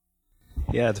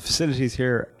 Yeah, the facilities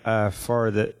here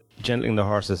for the gentling the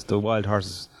horses, the wild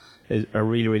horses, are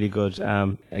really, really good.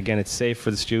 Again, it's safe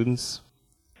for the students,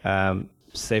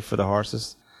 safe for the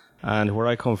horses. And where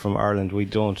I come from, Ireland, we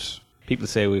don't... People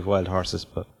say we have wild horses,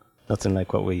 but nothing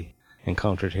like what we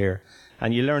encountered here.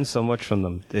 And you learn so much from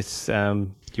them. It's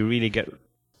you really get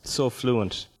so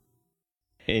fluent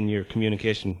in your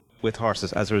communication with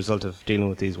horses as a result of dealing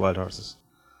with these wild horses.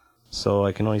 So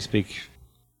I can only speak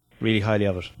really highly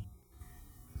of it.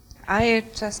 I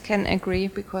just can agree,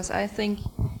 because I think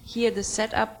here the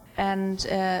setup and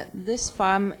this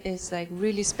farm is like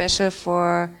really special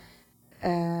for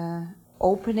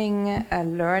opening a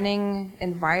learning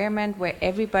environment where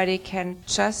everybody can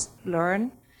just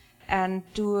learn and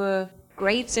do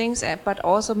great things, but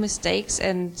also mistakes,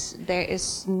 and there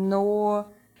is no,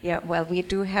 we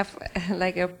do have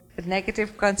like a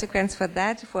negative consequence for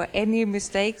that. For any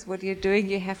mistakes, what you're doing,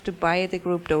 you have to buy the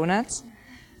group donuts.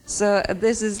 So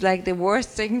this is like the worst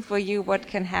thing for you, what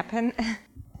can happen.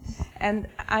 And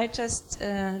I just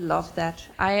love that.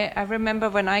 I remember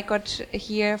when I got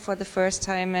here for the first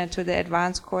time to the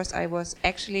advanced course, I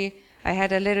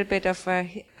had a little bit of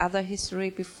other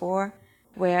history before,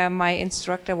 where my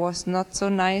instructor was not so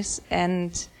nice,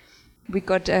 and we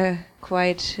got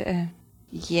quite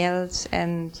yelled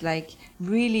and like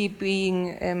really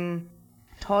being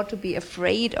taught to be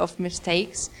afraid of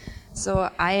mistakes.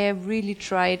 So I really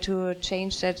try to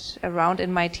change that around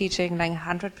in my teaching, like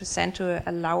 100% to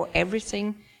allow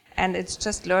everything. And it's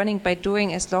just learning by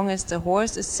doing, as long as the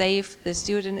horse is safe, the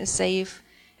student is safe,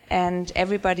 and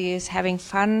everybody is having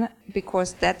fun,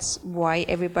 because that's why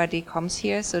everybody comes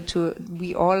here. So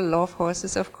we all love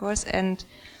horses, of course, and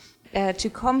to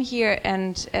come here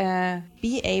and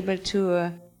be able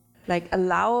to like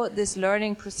allow this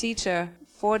learning procedure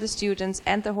for the students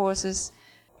and the horses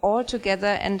all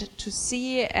together, and to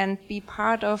see and be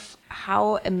part of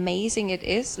how amazing it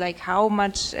is, like how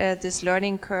much this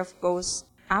learning curve goes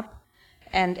up,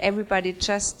 and everybody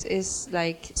just is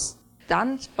like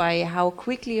stunned by how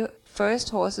quickly first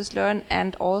horses learn,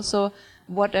 and also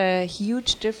what a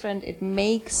huge difference it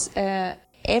makes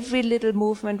every little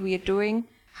movement we are doing,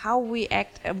 how we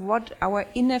act, what our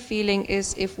inner feeling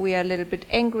is if we are a little bit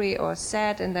angry or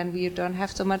sad, and then we don't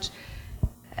have so much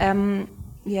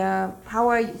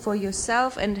power for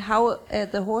yourself, and how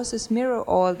the horses mirror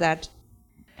all that.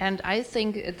 And I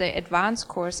think the advanced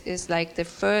course is like the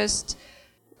first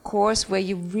course where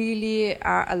you really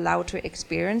are allowed to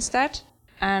experience that.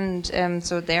 And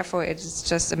so therefore it is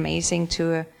just amazing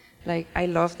to I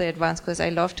love the advanced course. I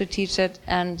love to teach it,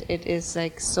 and it is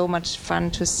like so much fun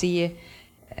to see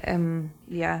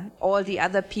all the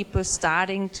other people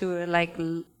starting to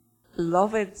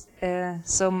love it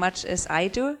so much as I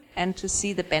do, and to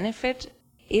see the benefit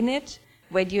in it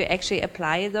when you actually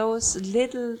apply those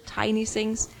little tiny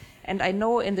things. And I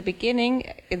know in the beginning,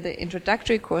 in the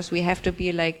introductory course, we have to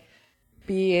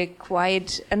be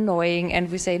quite annoying, and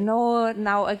we say, no,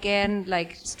 now again,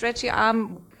 stretch your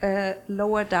arm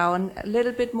lower down, a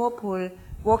little bit more pull,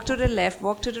 walk to the left,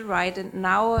 walk to the right. And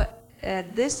now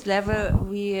at this level,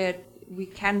 we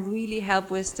can really help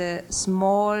with the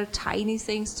small, tiny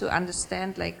things to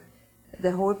understand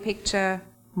the whole picture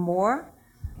more.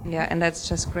 Yeah, and that's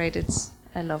just great.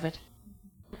 I love it.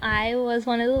 I was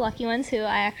one of the lucky ones who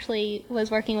I actually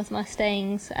was working with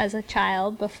Mustangs as a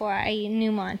child before I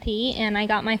knew Monty, and I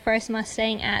got my first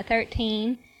Mustang at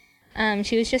 13.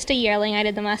 She was just a yearling. I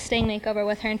did the Mustang makeover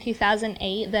with her in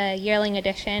 2008, the yearling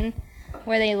edition,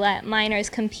 where they let minors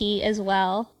compete as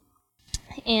well.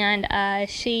 And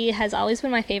she has always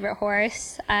been my favorite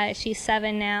horse. She's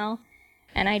 7 now,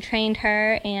 and I trained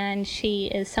her, and she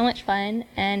is so much fun.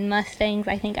 And Mustangs,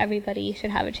 I think everybody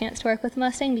should have a chance to work with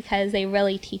Mustang, because they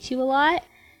really teach you a lot,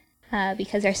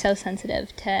 because they're so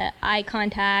sensitive to eye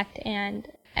contact and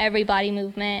every body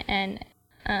movement. And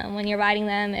when you're riding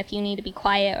them, if you need to be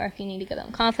quiet or if you need to give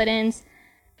them confidence,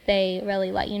 they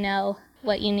really let you know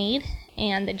what you need.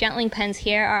 And the gentling pens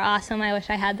here are awesome. I wish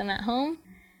I had them at home.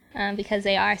 Because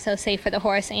they are so safe for the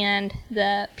horse and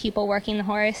the people working the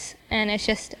horse, and it's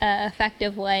just an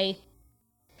effective way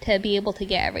to be able to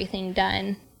get everything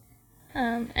done.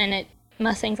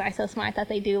 Mustangs are so smart that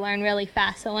they do learn really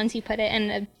fast, so once you put it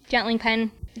in a gentling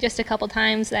pen just a couple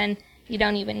times, then you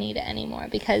don't even need it anymore,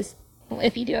 because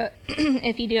if you do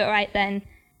it right, then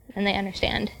they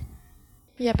understand.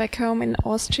 Yeah, back home in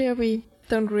Austria we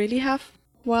don't really have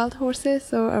wild horses,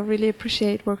 so I really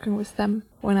appreciate working with them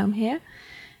when I'm here.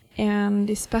 And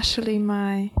especially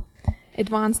my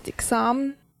advanced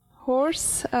exam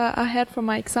horse I had for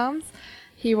my exams.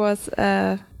 He was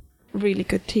a really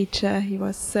good teacher. He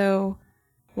was so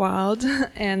wild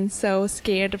and so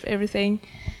scared of everything.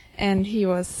 And he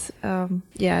was,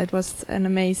 it was an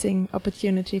amazing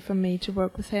opportunity for me to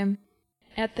work with him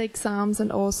at the exams, and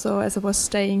also as I was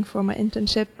staying for my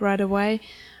internship right away,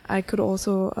 I could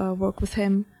also work with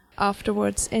him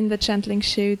afterwards in the gentling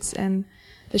shoots, and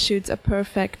the shoots are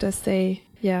perfect as they,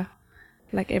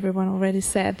 like everyone already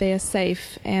said, they are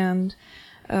safe, and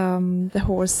the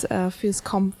horse feels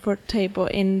comfortable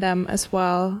in them as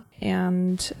well,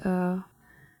 and I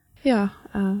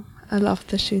love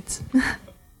the shoots.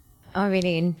 I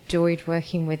really enjoyed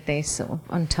working with these sort of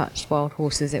untouched wild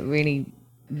horses. It really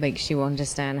makes you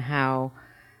understand how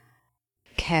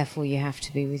careful you have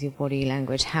to be with your body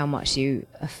language, how much you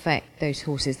affect those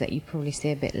horses that you probably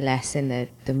see a bit less in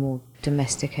the more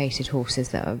domesticated horses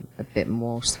that are a bit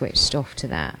more switched off to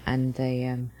that. And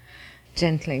the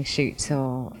gentling shoots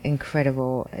are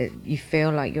incredible. You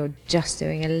feel like you're just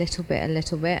doing a little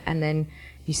bit, and then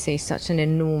you see such an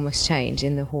enormous change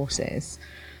in the horses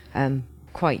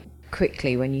quite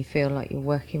quickly when you feel like you're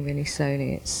working really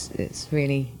slowly. It's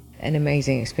really an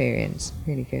amazing experience,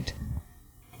 really good.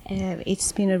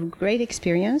 It's been a great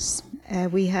experience.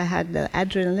 We have had the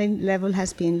adrenaline level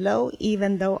has been low,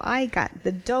 even though I got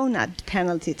the donut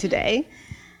penalty today.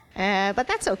 But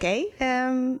that's okay.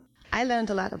 I learned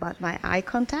a lot about my eye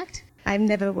contact. I've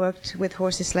never worked with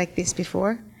horses like this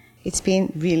before. It's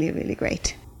been really, really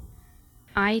great.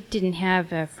 I didn't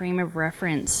have a frame of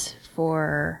reference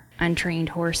for untrained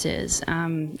horses.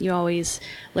 You always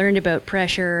learned about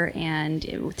pressure, and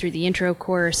through the intro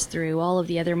course, through all of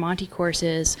the other Monty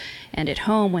courses, and at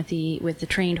home with the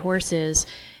trained horses,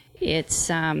 it's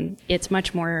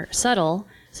much more subtle.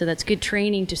 So that's good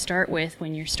training to start with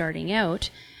when you're starting out.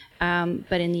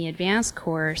 But in the advanced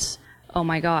course, oh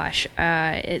my gosh,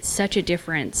 it's such a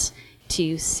difference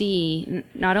to see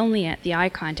not only at the eye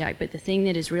contact, but the thing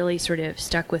that has really sort of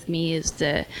stuck with me is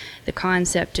the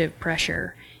concept of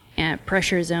pressure and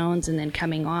pressure zones, and then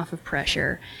coming off of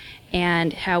pressure,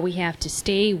 and how we have to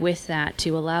stay with that to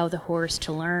allow the horse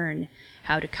to learn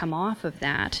how to come off of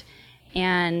that.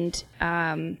 And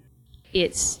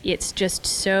it's just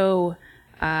so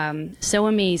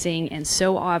amazing and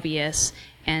so obvious.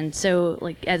 And so,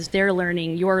 like, as they're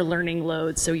learning, you're learning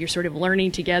loads, so you're sort of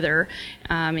learning together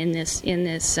in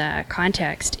this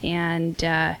context. And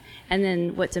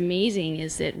then what's amazing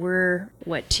is that we're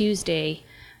Tuesday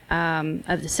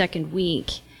of the second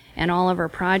week, and all of our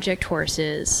project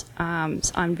horses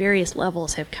on various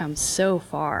levels have come so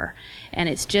far, and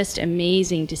it's just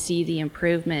amazing to see the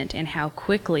improvement and how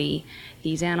quickly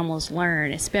these animals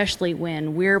learn, especially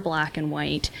when we're black and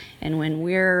white and when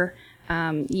we're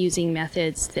using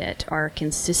methods that are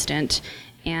consistent,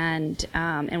 and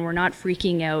we're not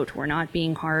freaking out, we're not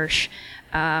being harsh,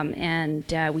 and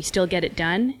we still get it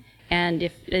done. And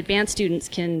if advanced students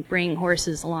can bring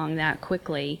horses along that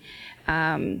quickly,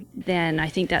 then I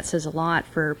think that says a lot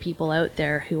for people out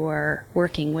there who are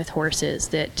working with horses,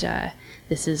 that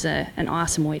this is an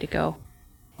awesome way to go.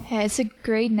 Yeah, it's a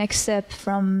great next step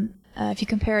from, if you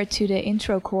compare it to the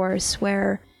intro course,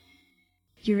 where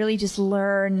you really just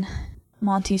learn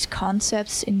Monty's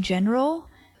concepts in general,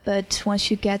 but once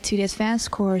you get to the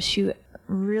advanced course, you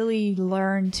really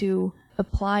learn to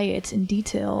apply it in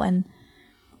detail and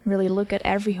really look at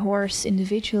every horse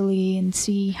individually and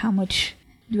see how much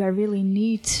do I really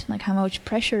need, like how much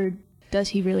pressure does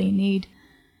he really need.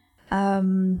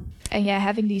 And yeah,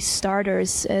 having these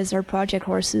starters as our project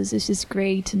horses is just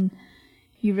great, and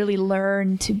you really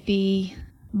learn to be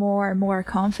more and more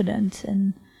confident,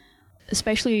 and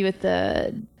especially with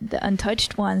the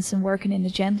untouched ones and working in the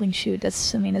gentling shoot,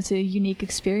 it's a unique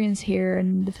experience here,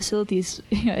 and the facilities,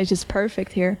 it's just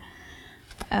perfect here.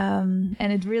 And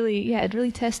it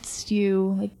really tests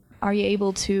you, like, are you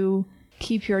able to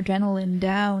keep your adrenaline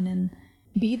down and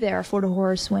be there for the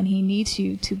horse when he needs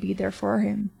you to be there for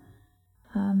him.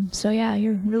 So yeah,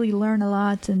 you really learn a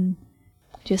lot, and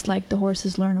just like the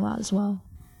horses learn a lot as well.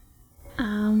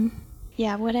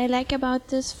 Yeah, what I like about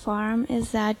this farm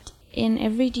is that in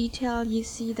every detail you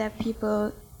see that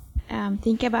people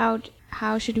think about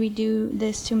how should we do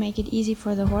this to make it easy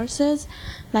for the horses,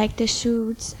 like the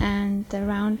chutes and the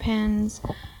round pens,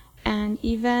 and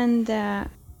even the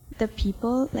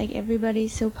people, like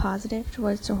everybody's so positive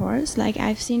towards the horse. Like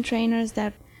I've seen trainers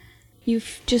that you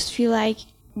just feel like,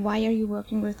 why are you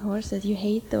working with horses? You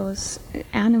hate those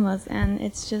animals, and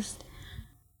it's just,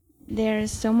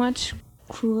 there's so much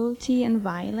cruelty and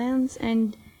violence,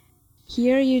 and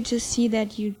here you just see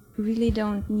that you really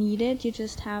don't need it. You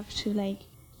just have to like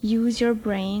use your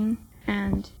brain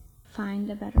and find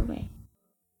a better way.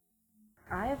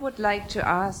 I would like to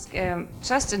ask,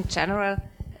 just in general,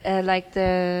 like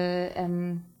your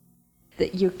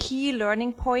key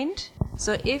learning point.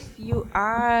 So if you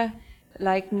are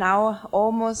like now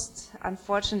almost,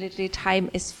 unfortunately, time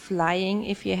is flying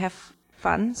if you have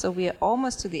fun. So we are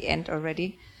almost to the end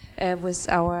already with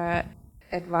our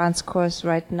advanced course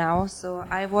right now. So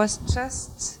I was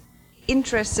just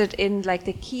interested in like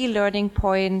the key learning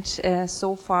point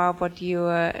so far, what you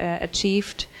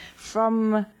achieved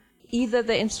from either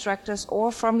the instructors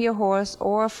or from your horse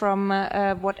or from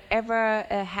whatever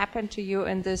happened to you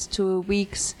in these 2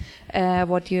 weeks,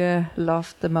 what you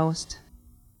loved the most.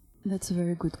 That's a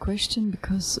very good question,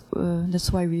 because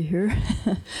that's why we're here.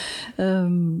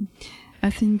 I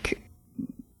think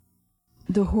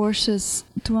the horses,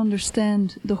 to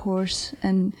understand the horse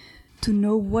and to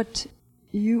know what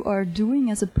you are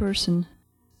doing as a person.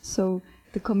 So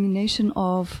the combination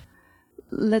of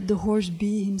let the horse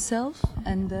be himself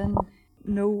and then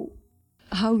know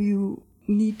how you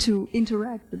need to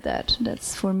interact with that.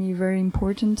 That's for me very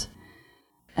important.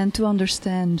 And to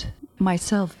understand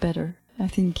myself better. I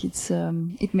think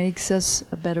it makes us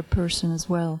a better person as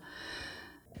well.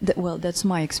 That's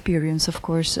my experience, of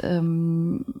course.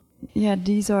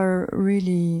 These are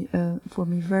really, for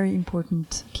me, very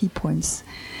important key points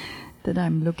that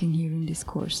I'm looking here in this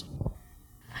course.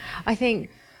 I think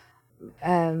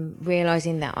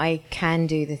realizing that I can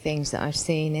do the things that I've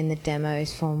seen in the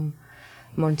demos from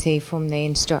Monty, from the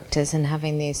instructors, and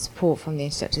having the support from the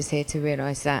instructors here to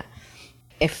realize that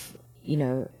if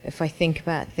I think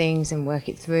about things and work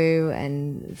it through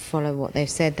and follow what they've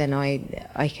said, then I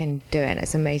can do it.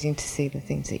 It's amazing to see the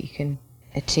things that you can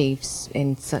achieve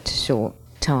in such a short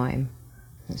time.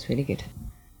 That's really good.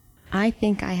 I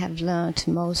think I have learned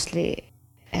mostly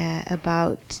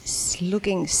about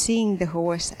seeing the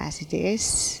horse as it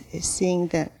is, seeing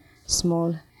the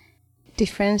small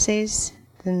differences,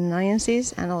 the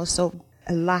nuances, and also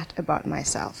a lot about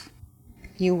myself.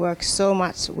 You work so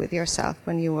much with yourself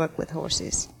when you work with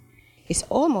horses. It's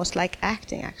almost like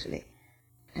acting, actually.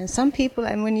 And some people,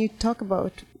 and when you talk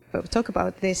about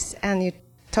this, and you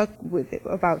talk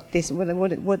about this,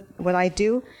 what I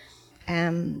do,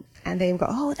 and they go,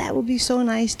 "Oh, that would be so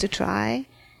nice to try."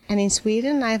 And in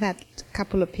Sweden, I've had a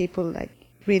couple of people like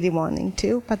really wanting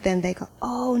to, but then they go,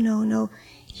 "Oh, no,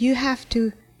 you have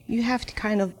to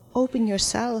kind of open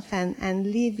yourself and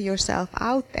leave yourself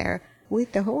out there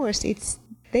with the horse.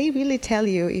 They really tell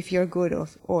you if you're good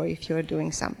or if you're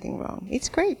doing something wrong. It's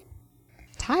great.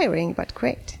 Tiring, but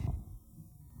great."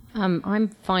 I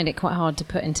find it quite hard to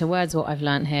put into words what I've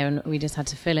learnt here, and we just had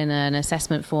to fill in an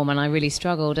assessment form, and I really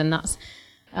struggled, and that's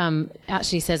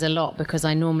actually says a lot, because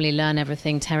I normally learn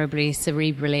everything terribly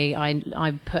cerebrally.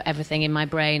 I put everything in my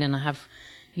brain, and I have,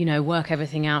 work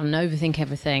everything out and overthink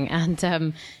everything.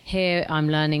 And here I'm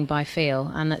learning by feel,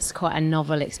 and that's quite a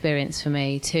novel experience for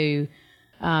me to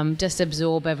just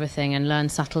absorb everything and learn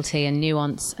subtlety and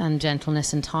nuance and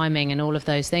gentleness and timing and all of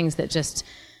those things that just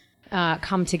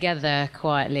come together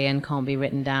quietly and can't be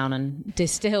written down and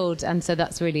distilled. And so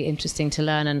that's really interesting to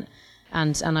learn.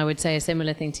 And I would say a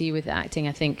similar thing to you with acting.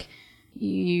 I think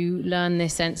you learn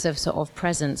this sense of sort of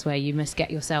presence where you must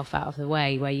get yourself out of the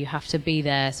way, where you have to be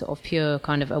there, sort of pure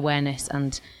kind of awareness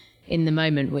and in the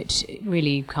moment, which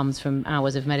really comes from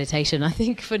hours of meditation, I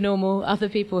think, for normal other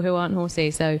people who aren't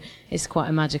horsey. So it's quite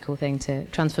a magical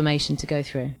transformation to go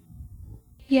through.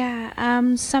 Yeah,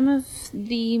 some of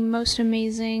the most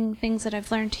amazing things that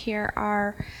I've learned here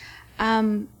are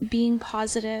being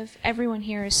positive. Everyone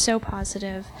here is so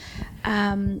positive,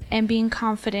 and being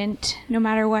confident no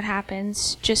matter what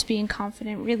happens. Just being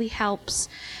confident really helps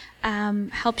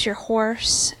your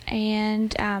horse,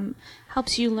 and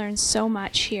helps you learn so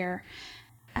much here,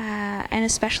 and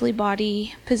especially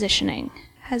body positioning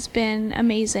has been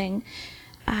amazing.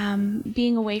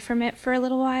 Being away from it for a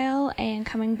little while and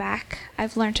coming back,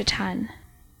 I've learned a ton.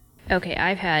 Okay,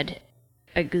 I've had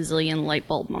a gazillion light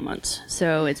bulb moments.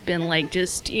 So it's been like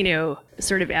just,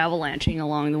 sort of avalanching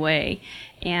along the way.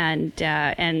 And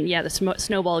yeah, the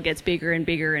snowball gets bigger and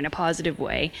bigger in a positive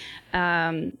way.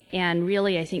 And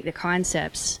really, I think the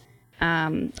concepts,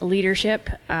 leadership,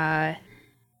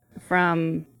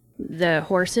 from the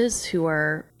horses who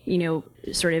are,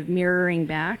 sort of mirroring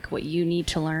back what you need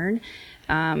to learn.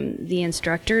 The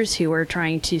instructors who are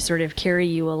trying to sort of carry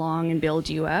you along and build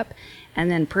you up. And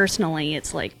then personally,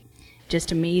 it's like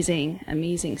just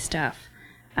amazing stuff.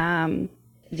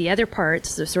 The other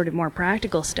parts, the sort of more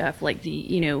practical stuff, like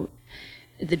the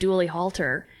dually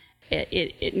halter,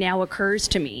 it now occurs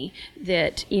to me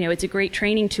that, it's a great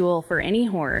training tool for any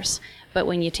horse, but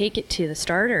when you take it to the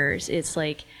starters, it's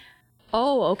like,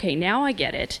 oh, okay, now I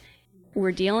get it.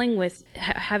 We're dealing with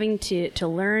having to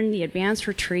learn the advanced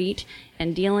retreat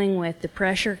and dealing with the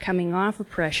pressure coming off of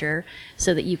pressure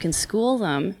so that you can school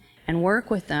them and work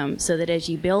with them so that as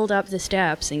you build up the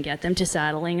steps and get them to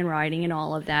saddling and riding and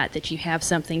all of that, that you have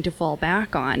something to fall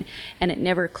back on. And it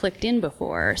never clicked in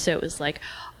before. So it was like,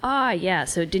 yeah.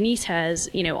 So Denise has,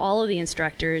 all of the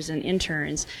instructors and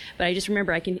interns, but I just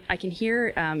remember I can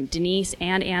hear Denise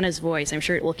and Anna's voice. I'm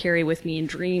sure it will carry with me in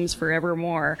dreams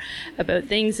forevermore about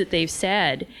things that they've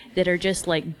said that are just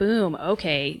like, boom,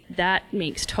 okay, that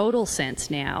makes total sense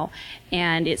now.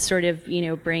 And it sort of,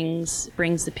 brings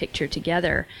the picture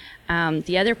together.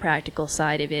 The other practical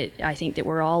side of it, I think that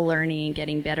we're all learning and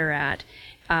getting better at,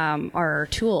 are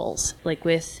tools. Like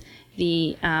with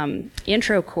the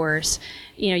intro course,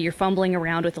 you're fumbling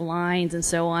around with the lines and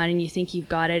so on, and you think you've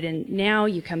got it, and now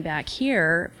you come back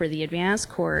here for the advanced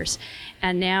course,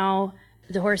 and now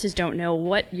the horses don't know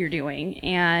what you're doing.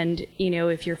 And,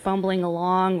 if you're fumbling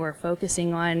along or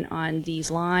focusing on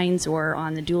these lines or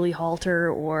on the dually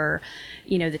halter or,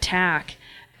 the tack,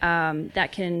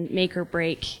 that can make or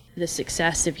break the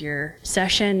success of your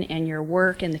session and your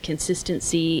work and the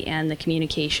consistency and the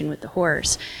communication with the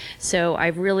horse. So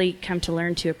I've really come to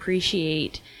learn to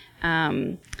appreciate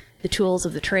the tools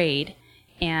of the trade,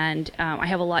 and I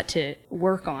have a lot to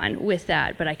work on with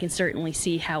that, but I can certainly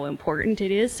see how important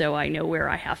it is, so I know where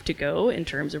I have to go in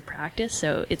terms of practice,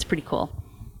 so it's pretty cool.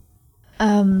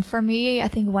 For me, I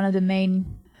think one of the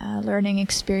main learning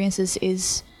experiences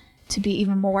is to be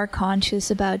even more conscious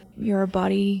about your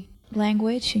body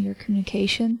language and your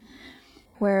communication,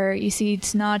 where you see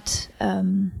it's not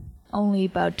only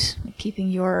about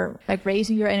keeping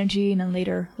raising your energy and then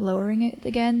later lowering it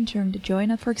again during the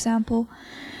join up, for example,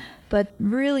 but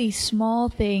really small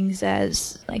things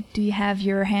as do you have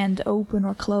your hand open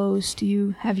or closed? Do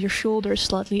you have your shoulders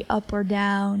slightly up or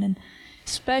down? And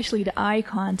especially the eye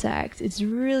contact. It's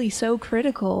really so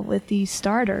critical with these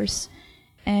starters.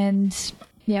 And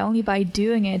only by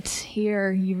doing it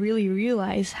here, you really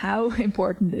realize how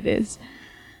important it is.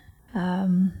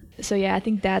 I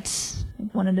think that's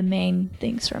one of the main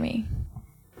things for me.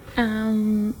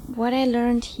 What I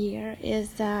learned here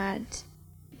is that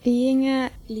being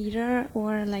a leader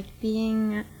or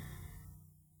being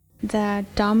the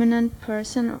dominant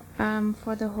person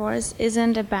for the horse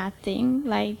isn't a bad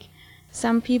thing.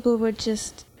 Some people would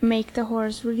just make the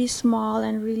horse really small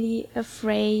and really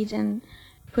afraid and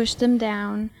push them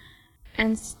down,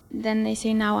 and then they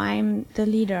say, now I'm the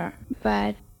leader.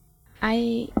 But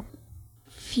I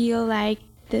feel like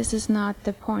this is not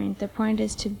the point. The point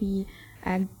is to be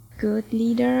a good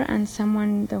leader and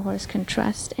someone the horse can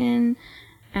trust in,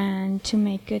 and to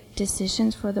make good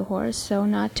decisions for the horse. So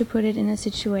not to put it in a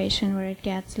situation where it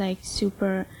gets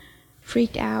super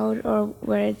freaked out or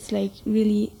where it's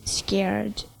really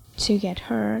scared to get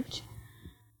hurt.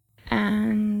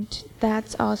 And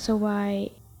that's also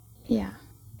why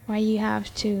you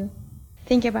have to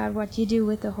think about what you do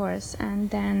with the horse, and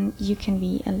then you can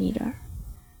be a leader.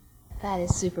 That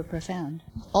is super profound.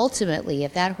 Ultimately,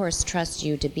 if that horse trusts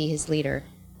you to be his leader,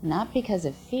 not because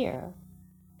of fear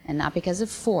and not because of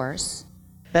force,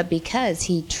 but because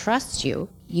he trusts you,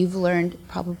 you've learned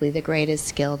probably the greatest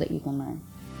skill that you can learn.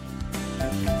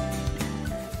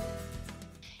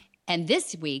 And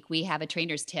this week, we have a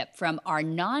trainer's tip from our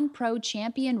non-pro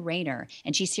champion, Rainer,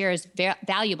 and she shares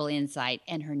valuable insight,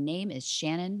 and her name is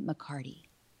Shannon McCarty.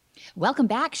 Welcome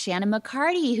back, Shannon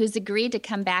McCarty, who's agreed to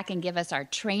come back and give us our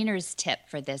trainer's tip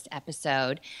for this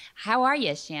episode. How are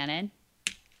you, Shannon?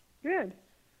 Good.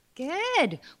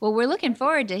 Good. Well, we're looking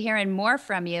forward to hearing more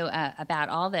from you about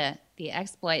all the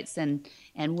exploits and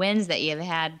wins that you've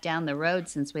had down the road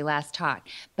since we last talked.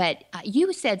 But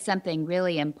you said something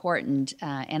really important,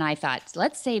 and I thought,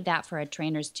 let's save that for a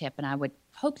trainer's tip, and I would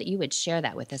hope that you would share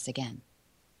that with us again.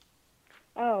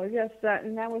 Oh, yes, that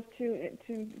was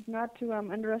to not to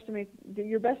underestimate.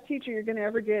 Your best teacher you're going to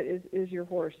ever get is your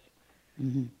horse.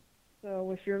 Mm-hmm.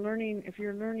 So if you're learning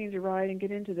to ride and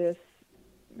get into this,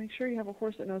 make sure you have a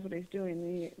horse that knows what he's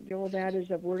doing. The old adage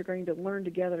of we're going to learn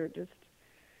together, just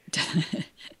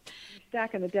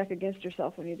stacking the deck against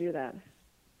yourself when you do that.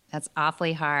 That's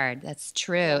awfully hard. That's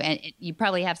true. And you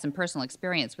probably have some personal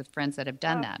experience with friends that have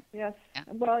done that. Yes. Yeah.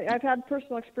 Well, I've had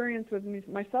personal experience with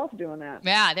myself doing that.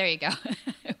 Yeah, there you go.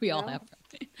 We all have.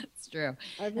 That's true.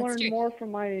 I've learned more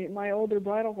from my older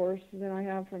bridle horse than I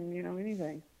have from,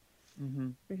 anything. Mm-hmm.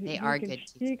 They He are can, good.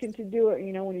 He can do it,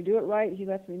 when you do it right, he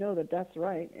lets me know that that's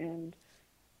right. And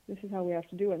this is how we have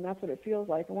to do it, and that's what it feels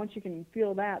like. And once you can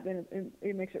feel that, then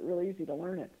it makes it really easy to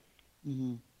learn it.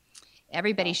 Mm-hmm.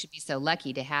 Everybody should be so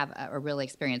lucky to have a really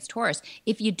experienced horse.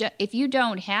 If you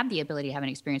don't have the ability to have an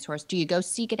experienced horse, do you go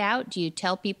seek it out? Do you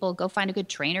tell people, go find a good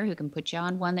trainer who can put you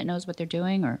on one that knows what they're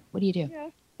doing, or what do you do?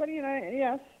 Yes, but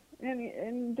yes,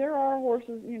 and there are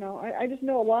horses. I just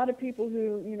know a lot of people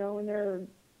who, and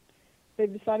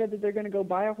they've decided that they're going to go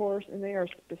buy a horse, and they are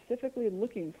specifically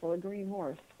looking for a green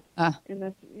horse. And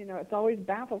that's, it's always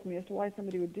baffles me as to why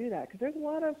somebody would do that, because there's a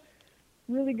lot of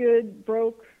really good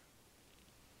broke,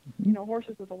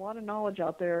 horses with a lot of knowledge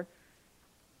out there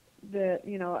that,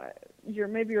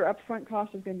 maybe your upfront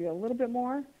cost is going to be a little bit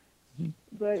more,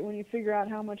 but when you figure out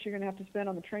how much you're going to have to spend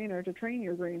on the trainer to train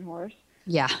your green horse,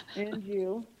 and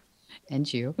you, you're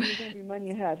going to be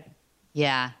money ahead.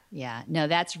 Yeah. No,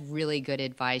 that's really good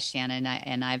advice, Shannon.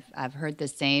 And I've heard the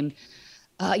same.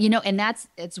 And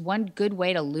it's one good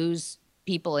way to lose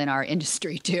people in our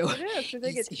industry too. It is, because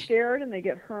they get scared and they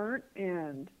get hurt,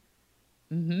 and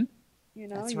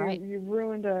that's right. You've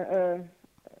ruined a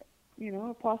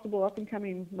possible up and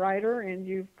coming rider, and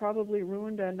you've probably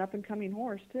ruined an up and coming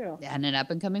horse too. And an up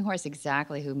and coming horse,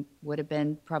 exactly, who would have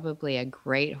been probably a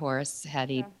great horse had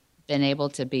he been able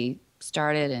to be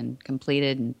started and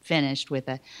completed and finished with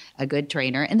a good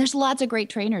trainer. And there's lots of great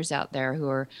trainers out there who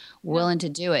are willing to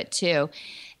do it too.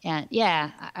 And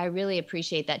I really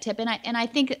appreciate that tip. And I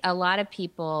think a lot of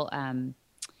people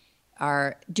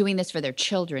are doing this for their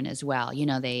children as well.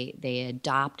 They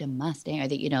adopt a Mustang, or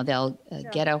they'll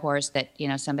get a horse that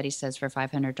somebody says for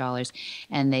 $500,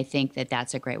 and they think that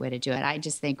that's a great way to do it. I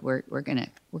just think we're gonna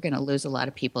lose a lot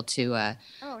of people to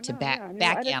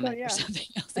backgammon or something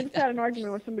else. I just had an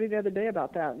argument with somebody the other day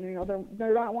about that.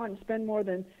 They're not wanting to spend more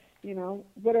than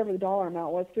whatever the dollar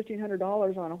amount was,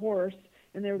 $1,500 on a horse,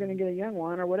 and they were going to get a young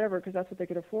one or whatever because that's what they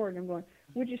could afford. And I'm going,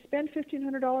 would you spend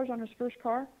 $1,500 on his first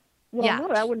car? Well, no,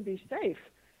 that wouldn't be safe.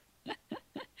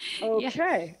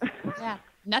 Okay.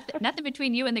 Nothing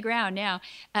between you and the ground now.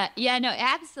 No,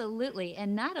 absolutely.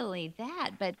 And not only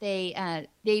that, but they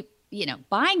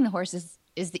buying the horses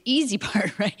is the easy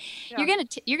part, right? Yeah.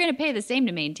 You're gonna pay the same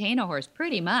to maintain a horse,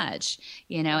 pretty much,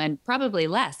 and probably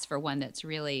less for one that's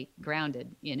really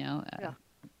grounded, Well,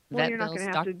 you're not going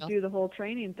to have to do the whole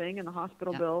training thing and the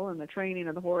hospital bill and the training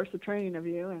of the horse, the training of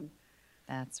you, and.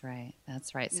 That's right.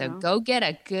 So go get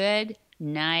a good,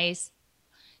 nice,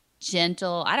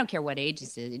 gentle, I don't care what age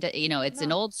it is. It's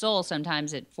an old soul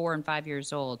sometimes at 4 and 5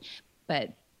 years old,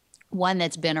 but one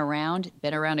that's been around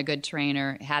a good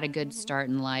trainer, had a good start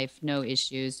in life, no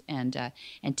issues, and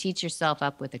teach yourself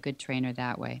up with a good trainer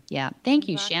that way. Yeah. Thank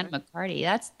you, Shannon McCarty.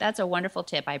 That's a wonderful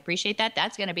tip. I appreciate that.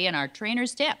 That's going to be in our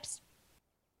trainer's tips.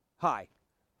 Hi,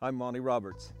 I'm Monty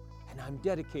Roberts, and I'm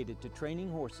dedicated to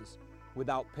training horses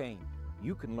without pain.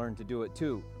 You can learn to do it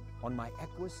too on my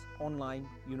Equus Online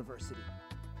University.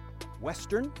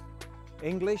 Western,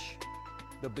 English,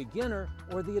 the beginner,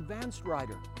 or the advanced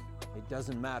rider. It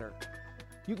doesn't matter.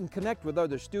 You can connect with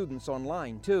other students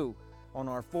online too, on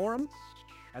our forum,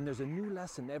 and there's a new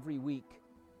lesson every week.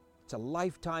 It's a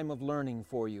lifetime of learning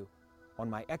for you on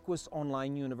my Equus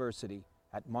Online University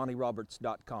at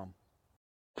montyroberts.com.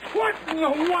 What in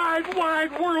the wide,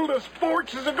 wide world of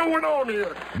sports is going on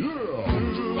here?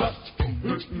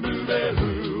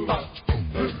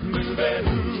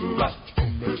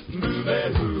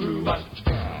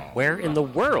 Where in the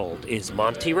world is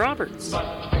Monty Roberts?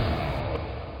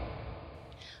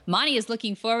 Monty is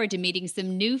looking forward to meeting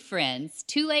some new friends,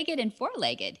 two-legged and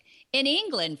four-legged. In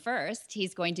England first,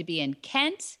 he's going to be in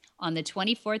Kent on the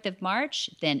 24th of March,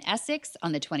 then Essex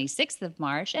on the 26th of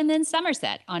March, and then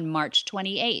Somerset on March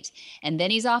 28. And then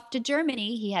he's off to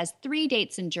Germany. He has 3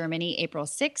 dates in Germany, April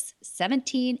 6,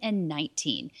 17, and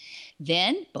 19.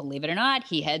 Then, believe it or not,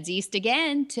 he heads east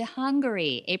again to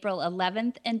Hungary, April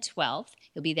 11th and 12th.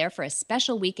 He'll be there for a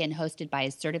special weekend hosted by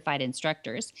his certified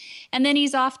instructors. And then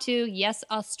he's off to,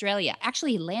 Australia.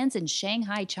 Actually, he lands in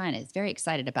Shanghai, China. He's very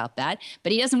excited about that.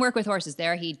 But he doesn't work with horses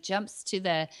there. He jumps to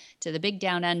the big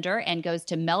down under and goes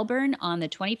to Melbourne on the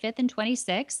 25th and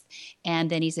 26th. And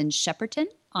then he's in Shepparton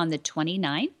on the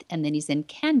 29th. And then he's in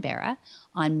Canberra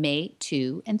on May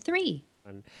 2 and 3.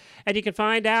 And you can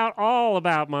find out all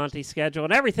about Monty's schedule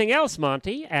and everything else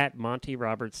Monty at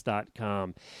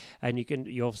montyroberts.com. And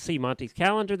you'll see Monty's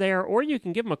calendar there, or you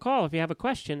can give him a call if you have a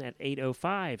question at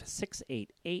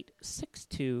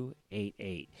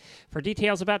 805-688-6288. For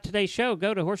details about today's show,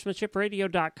 go to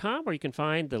horsemanshipradio.com, where you can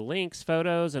find the links,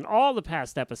 photos, and all the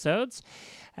past episodes.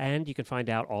 And you can find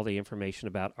out all the information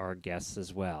about our guests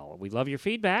as well. We love your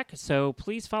feedback, so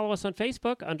please follow us on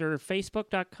Facebook under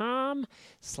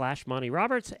facebook.com/Monty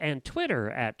Roberts, and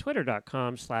Twitter at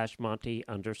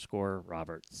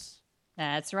twitter.com/Monty_Roberts.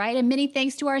 That's right. And many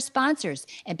thanks to our sponsors.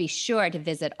 And be sure to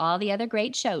visit all the other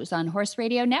great shows on Horse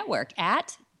Radio Network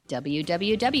at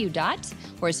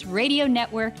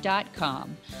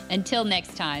www.horseradionetwork.com. Until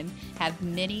next time, have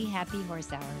many happy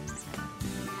horse hours.